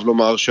אני חייב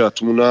לומר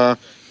שהתמונה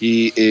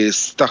היא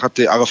תחת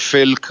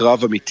ערפל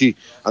קרב אמיתי.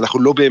 אנחנו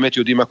לא באמת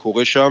יודעים מה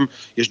קורה שם.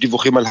 יש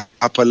דיווחים על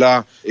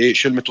הפלה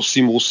של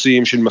מטוסים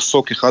רוסים, של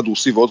מסוק אחד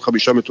רוסי ועוד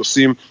 5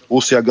 מטוסים.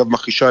 רוסיה אגב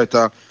מכחישה את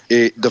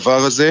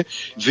הדבר הזה.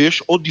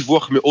 ויש עוד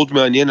דיווח מאוד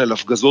מעניין על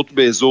הפגזות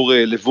באזור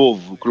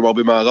לבוב, כלומר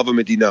במערב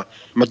המדינה.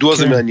 מדוע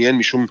זה מעניין?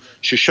 משום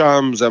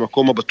ששם זה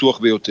המקום הבטוח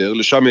ביותר.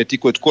 לשם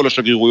העתיקו את כל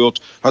השגרירויות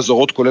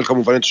הזרות, כולל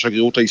כמובן את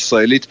השגרירות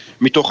הישראלית,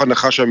 מתוך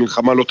הנחה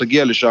שהמלחמה לא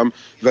תגיע לשם.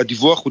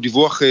 והדיווח הוא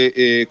דיווח,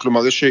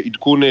 כלומר יש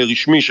עדכון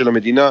רשמי של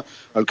המדינה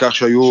על כך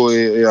שהיו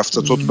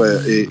הפצצות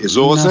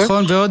באזור הזה.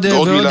 נכון, ועוד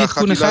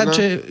עדכון אחד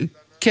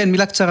כן,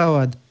 מילה קצרה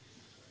אוהד.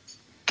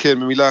 כן,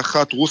 במילה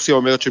אחת, רוסיה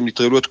אומרת שהם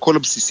נטרלו את כל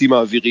הבסיסים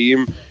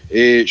האוויריים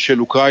של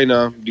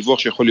אוקראינה, דיווח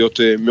שיכול להיות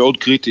מאוד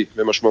קריטי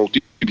ומשמעותי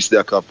בשדה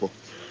הקרב פה.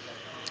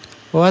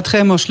 אוהד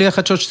חמו, שליח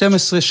חדשות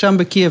 12 שם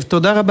בקייב,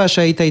 תודה רבה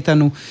שהיית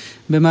איתנו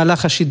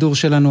במהלך השידור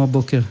שלנו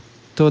הבוקר.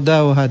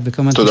 תודה אוהד,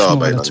 וכמובן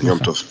תשמור על עצמך. יום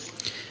טוב.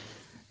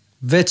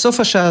 ואת סוף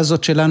השעה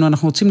הזאת שלנו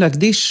אנחנו רוצים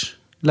להקדיש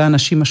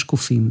לאנשים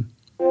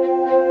השקופים.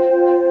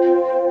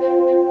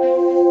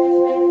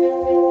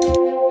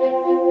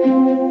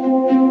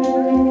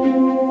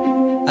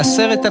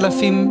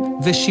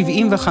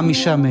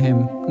 10,075 מהם,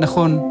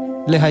 נכון,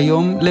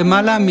 להיום,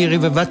 למעלה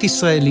מרבבת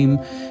ישראלים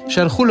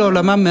שהלכו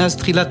לעולמם מאז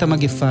תחילת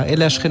המגפה.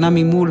 אלה השכנה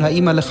ממול,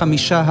 האמא ל5,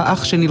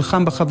 האח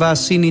שנלחם בחווה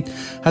הסינית,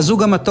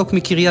 הזוג המתוק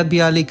מקריית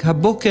ביאליק.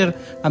 הבוקר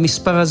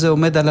המספר הזה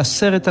עומד על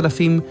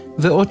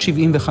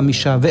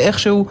 10,075,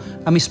 ואיכשהו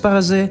המספר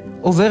הזה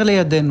עובר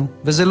לידינו,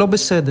 וזה לא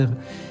בסדר.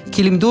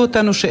 כי לימדו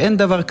אותנו שאין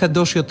דבר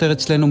קדוש יותר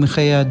אצלנו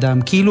מחיי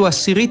אדם. כאילו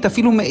עשירית,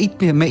 אפילו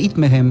מאית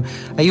מהם,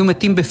 היו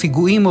מתים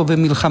בפיגועים או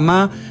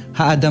במלחמה,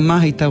 האדמה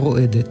הייתה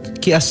רועדת.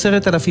 כי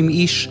 10,000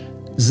 איש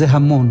זה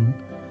המון.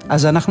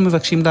 אז אנחנו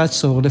מבקשים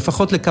לעצור,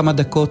 לפחות לכמה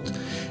דקות,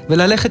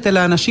 וללכת אל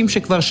האנשים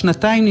שכבר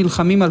שנתיים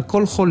נלחמים על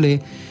כל חולה,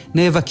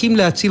 נאבקים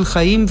להציל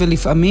חיים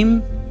ולפעמים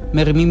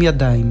מרימים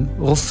ידיים.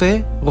 רופא,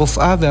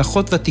 רופאה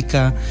ואחות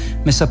ותיקה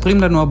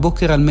מספרים לנו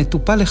הבוקר על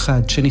מטופל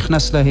אחד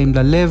שנכנס להם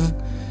ללב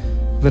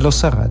ולא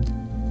שרד.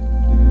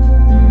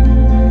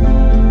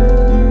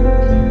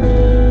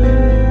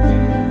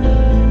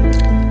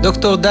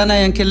 דוקטור דנה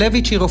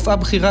ינקלביץ' היא רופאה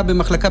בכירה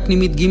במחלקה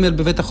פנימית ג'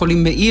 בבית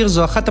החולים מאיר.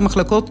 זו אחת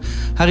המחלקות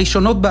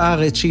הראשונות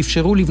בארץ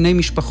שאפשרו לבני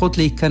משפחות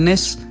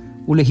להיכנס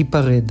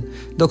ולהיפרד.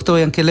 דוקטור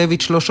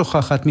ינקלביץ' לא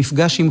שוכחת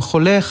מפגש עם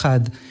חולה אחד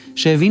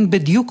שהבין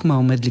בדיוק מה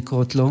עומד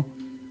לקרות לו,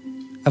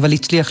 אבל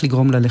הצליח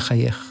לגרום לה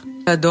לחייך.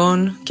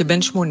 אדון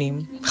כבן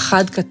 80,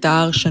 חד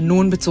קטר,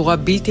 שנון בצורה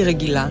בלתי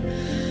רגילה,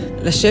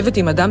 לשבת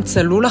עם אדם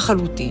צלול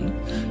לחלוטין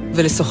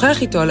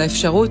ולשוחח איתו על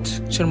האפשרות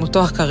של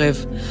מותו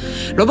הקרב.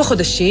 לא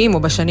בחודשים או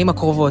בשנים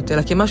הקרובות,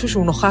 אלא כמשהו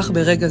שהוא נוכח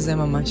ברגע זה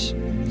ממש.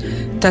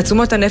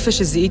 תעצומות הנפש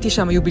שזיהיתי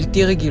שם היו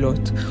בלתי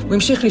רגילות. הוא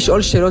המשיך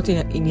לשאול שאלות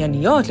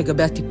ענייניות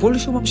לגבי הטיפול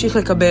שהוא ממשיך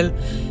לקבל,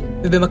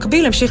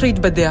 ובמקביל המשיך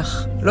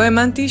להתבדח. לא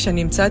האמנתי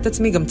שאני אמצא את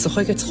עצמי גם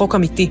צוחקת צחוק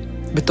אמיתי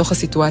בתוך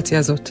הסיטואציה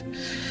הזאת.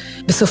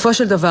 בסופו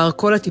של דבר,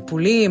 כל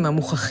הטיפולים,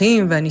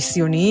 המוכחים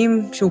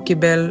והניסיוניים שהוא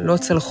קיבל לא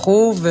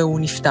צלחו והוא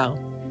נפטר,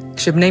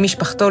 כשבני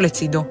משפחתו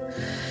לצידו.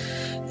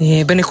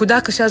 בנקודה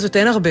הקשה הזאת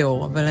אין הרבה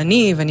אור, אבל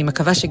ואני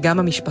מקווה שגם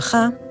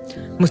המשפחה,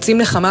 מוצאים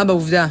נחמה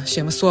בעובדה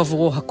שהם עשו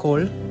עבורו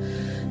הכל,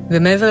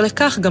 ומעבר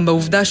לכך גם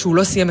בעובדה שהוא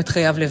לא סיים את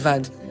חייו לבד,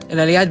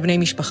 אלא ליד בני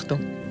משפחתו.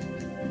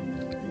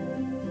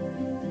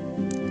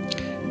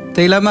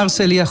 תהילה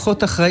מרסל היא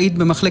אחות אחראית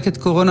במחלקת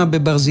קורונה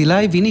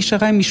בברזילי, והיא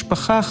נשארה עם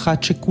משפחה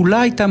אחת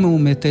שכולה הייתה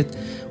מאומתת,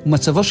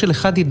 ומצבו של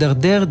אחד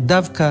הידרדר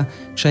דווקא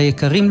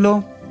כשהיקרים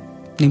לו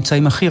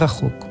נמצאים הכי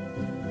רחוק.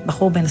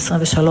 בחור בן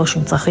 23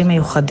 עם צרכים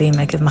מיוחדים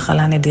עקב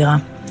מחלה נדירה.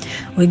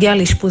 הוא הגיע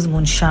לאשפוז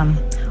מונשם.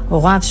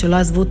 הוריו שלא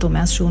עזבו אותו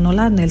מאז שהוא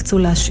נולד נאלצו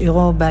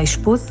להשאירו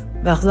באשפוז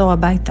ולחזור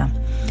הביתה.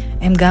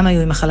 הם גם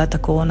היו עם מחלת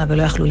הקורונה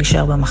ולא יכלו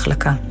להישאר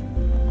במחלקה.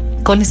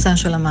 כל ניסיון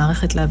של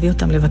המערכת להביא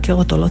אותם לבקר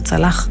אותו לא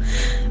צלח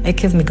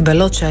עקב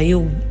מגבלות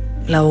שהיו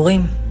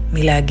להורים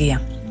מלהגיע.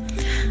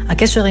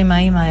 הקשר עם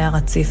האמא היה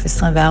רציף,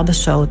 24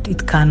 שעות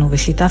התקנו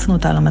ושיתפנו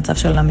אותה על המצב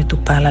של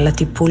המטופל, על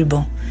הטיפול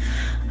בו.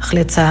 אך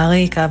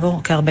לצערי,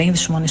 כעבור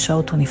כ-48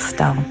 שעות הוא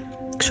נפטר.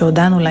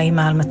 כשהודענו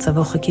לאמא על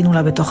מצבו, חיכינו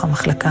לה בתוך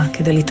המחלקה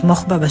כדי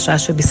לתמוך בה בשעה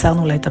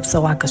שבישרנו לה את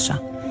הבשורה הקשה.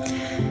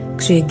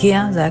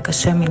 כשהגיע זה היה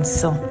קשה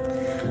מנשוא.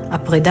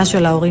 הפרידה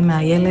של ההורים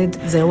מהילד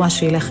זה אירוע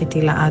שילך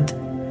איתי לעד.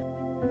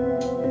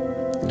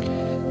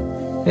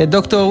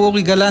 דוקטור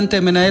אורי גלנטה,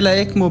 מנהל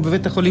האקמו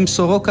בבית החולים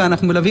סורוקה,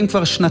 אנחנו מלווים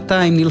כבר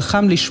שנתיים,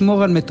 נלחם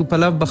לשמור על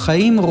מטופליו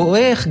בחיים, רואה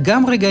איך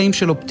גם רגעים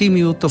של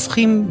אופטימיות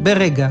הופכים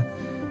ברגע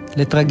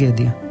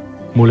לטרגדיה.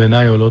 מול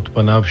עיניי עולות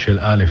פניו של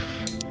א',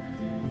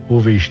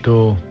 הוא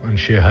ואשתו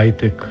אנשי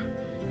הייטק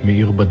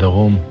מעיר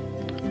בדרום,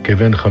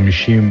 כבן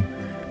 50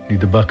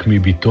 נדבק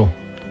מביתו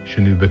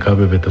שנדבקה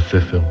בבית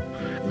הספר,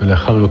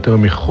 ולאחר יותר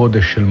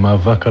מחודש של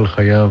מאבק על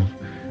חייו,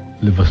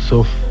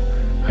 לבסוף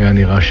היה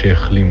נראה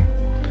שהחלים.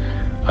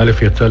 א'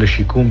 יצא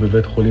לשיקום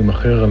בבית חולים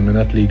אחר על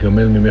מנת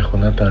להיגמל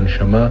ממכונת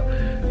ההנשמה,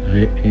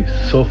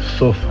 וסוף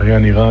סוף היה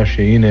נראה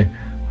שהנה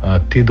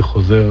העתיד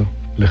חוזר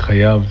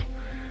לחייו.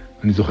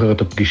 אני זוכר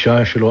את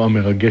הפגישה שלו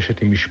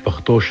המרגשת עם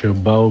משפחתו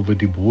שבאו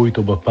ודיברו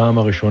איתו בפעם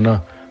הראשונה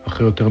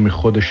אחרי יותר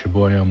מחודש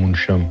שבו היה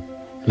מונשם.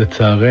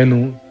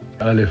 לצערנו,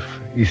 א'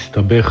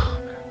 הסתבך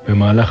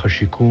במהלך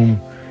השיקום,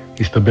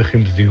 הסתבך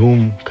עם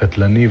זיהום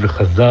קטלני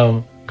וחזר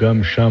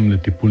גם שם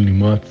לטיפול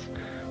נמרץ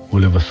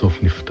ולבסוף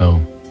נפטר.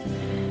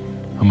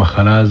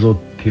 המחלה הזאת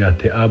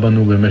תיעתעה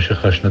בנו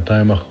במשך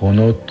השנתיים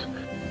האחרונות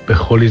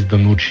בכל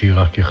הזדמנות שהיא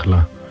רק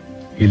יכלה.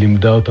 היא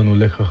לימדה אותנו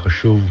לקח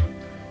חשוב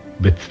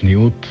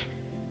בצניעות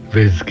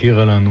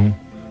והזכירה לנו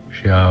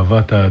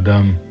שאהבת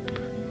האדם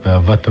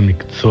ואהבת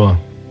המקצוע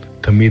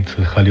תמיד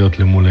צריכה להיות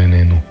למול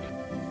עינינו.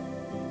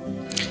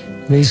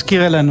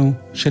 והזכירה לנו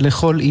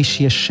שלכל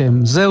איש יש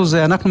שם. זהו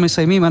זה, אנחנו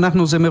מסיימים,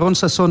 אנחנו זה מירון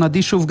ססון,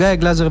 עדי שוב, גיא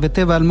גלזר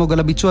וטבע אלמוג, על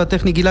הביצוע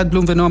הטכני גלעד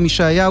בלום ונועם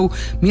ישעיהו,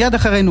 מיד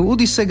אחרינו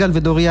אודי סגל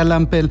ודוריה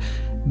למפל,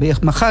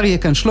 מחר יהיה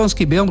כאן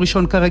שלונסקי, ביום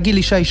ראשון כרגיל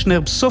ישי שנר,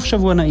 בסוף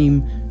שבוע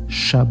נעים,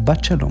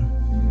 שבת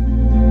שלום.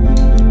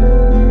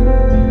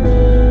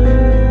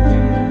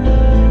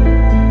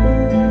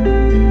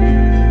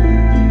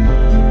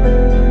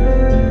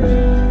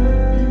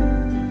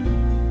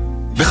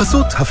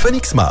 בחסות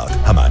הפניקס סמארט,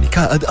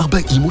 המעניקה עד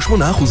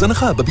 48%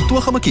 הנחה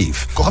בביטוח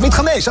המקיף. כוכבית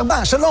 5,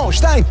 4, 3,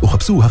 2. או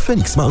חפשו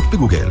הפניקס סמארט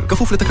בגוגל.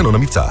 כפוף לתקנון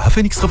המבצע,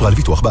 הפניקס חברה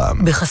לביטוח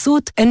בע"מ.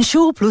 בחסות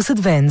אנשור פלוס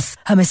אדוונס,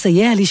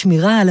 המסייע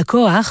לשמירה על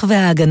הכוח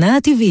וההגנה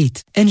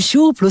הטבעית.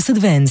 אנשור פלוס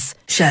אדוונס.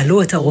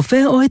 שאלו את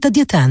הרופא או את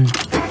הדייטן.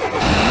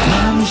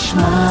 מה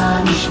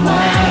נשמע,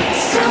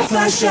 סוף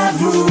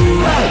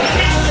השבוע,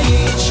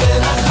 היית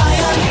של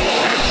החייל.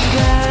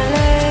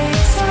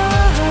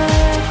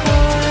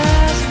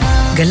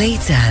 גלי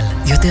צהל,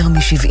 יותר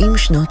מ-70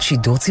 שנות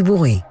שידור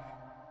ציבורי.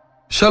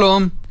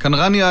 שלום, כאן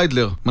רני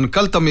איידלר,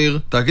 מנכ"ל תמיר,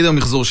 תאגיד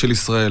המחזור של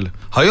ישראל.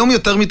 היום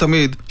יותר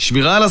מתמיד,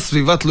 שמירה על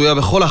הסביבה תלויה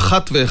בכל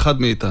אחת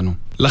ואחד מאיתנו.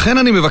 לכן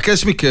אני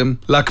מבקש מכם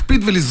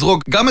להקפיד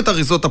ולזרוק גם את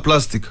אריזות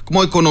הפלסטיק,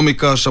 כמו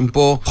אקונומיקה,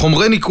 שמפו,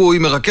 חומרי ניקוי,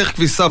 מרכך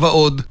כביסה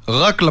ועוד,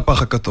 רק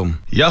לפח הכתום.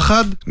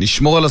 יחד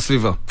נשמור על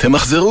הסביבה.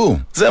 תמחזרו,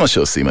 זה מה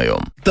שעושים היום.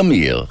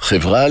 תמיר,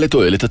 חברה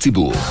לתועלת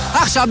הציבור.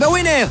 עכשיו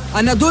בווינר,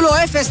 הנדולו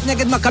 0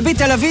 נגד מכבי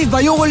תל אביב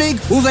ביורוליג,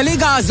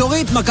 ובליגה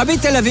האזורית מכבי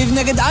תל אביב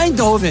נגד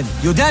איינדהובן.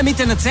 יודע מי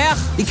תנצח?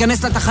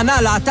 ייכנס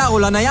לתחנה, לאתר או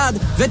לנייד,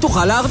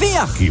 ותוכל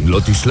להרוויח. כי אם לא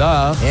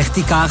תשלח... איך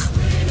תיקח?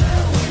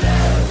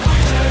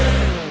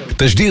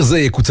 תשדיר זה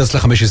יקוצץ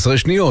ל-15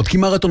 שניות, כי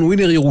מרתון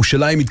ווינר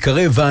ירושלים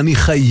מתקרב ואני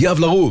חייב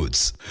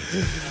לרוץ.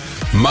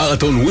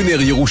 מרתון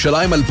ווינר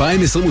ירושלים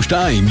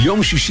 2022,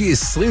 יום שישי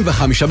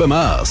 25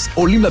 במרס.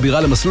 עולים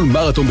לבירה למסלול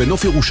מרתון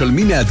בנוף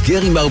ירושלמי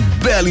מאתגר עם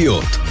הרבה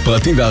עליות.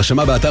 פרטים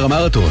והרשמה באתר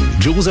המרתון,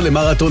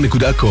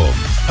 jerusalemarathon.com.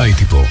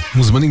 הייתי פה,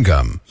 מוזמנים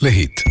גם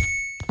להיט.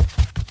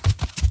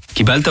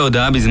 קיבלת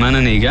הודעה בזמן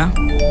הנהיגה?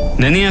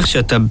 נניח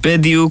שאתה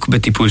בדיוק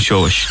בטיפול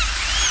שורש.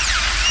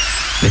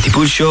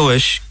 בטיפול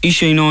שורש,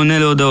 איש אינו עונה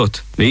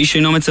להודעות, ואיש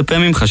אינו מצפה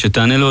ממך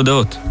שתענה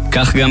להודעות.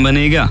 כך גם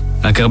בנהיגה,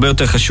 רק הרבה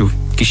יותר חשוב.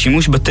 כי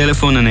שימוש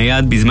בטלפון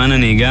הנייד בזמן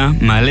הנהיגה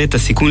מעלה את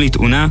הסיכון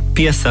לתאונה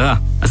פי 10.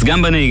 אז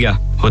גם בנהיגה,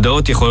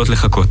 הודעות יכולות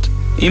לחכות.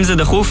 אם זה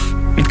דחוף,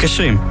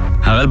 מתקשרים.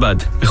 הרלב"ד,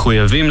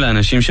 מחויבים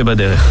לאנשים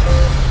שבדרך.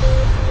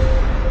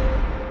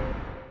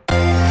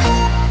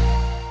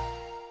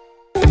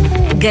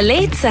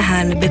 גלי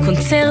צהל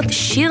בקונצרט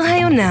שיר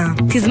היונה,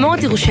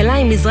 תזמורת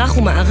ירושלים מזרח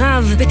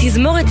ומערב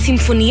ותזמורת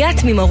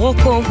סימפוניית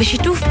ממרוקו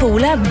בשיתוף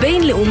פעולה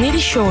בינלאומי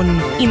ראשון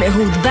עם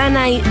אהוד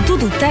בנאי,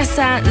 דודו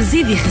טסה,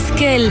 זיו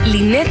יחזקאל,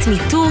 לינט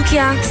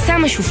מטורקיה,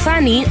 סמה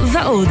שופני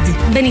ועוד,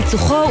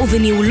 בניצוחו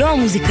ובניהולו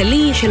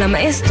המוזיקלי של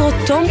המאסטרו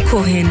תום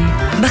כהן.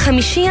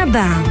 בחמישי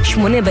הבא,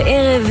 8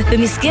 בערב,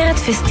 במסגרת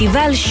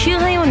פסטיבל שיר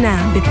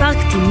היונה בפארק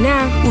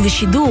תמנה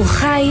ובשידור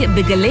חי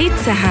בגלי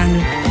צהל.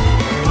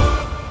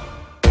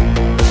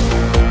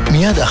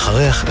 מיד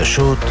אחרי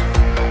החדשות,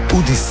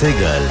 אודי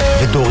סגל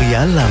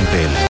ודוריאן למפל.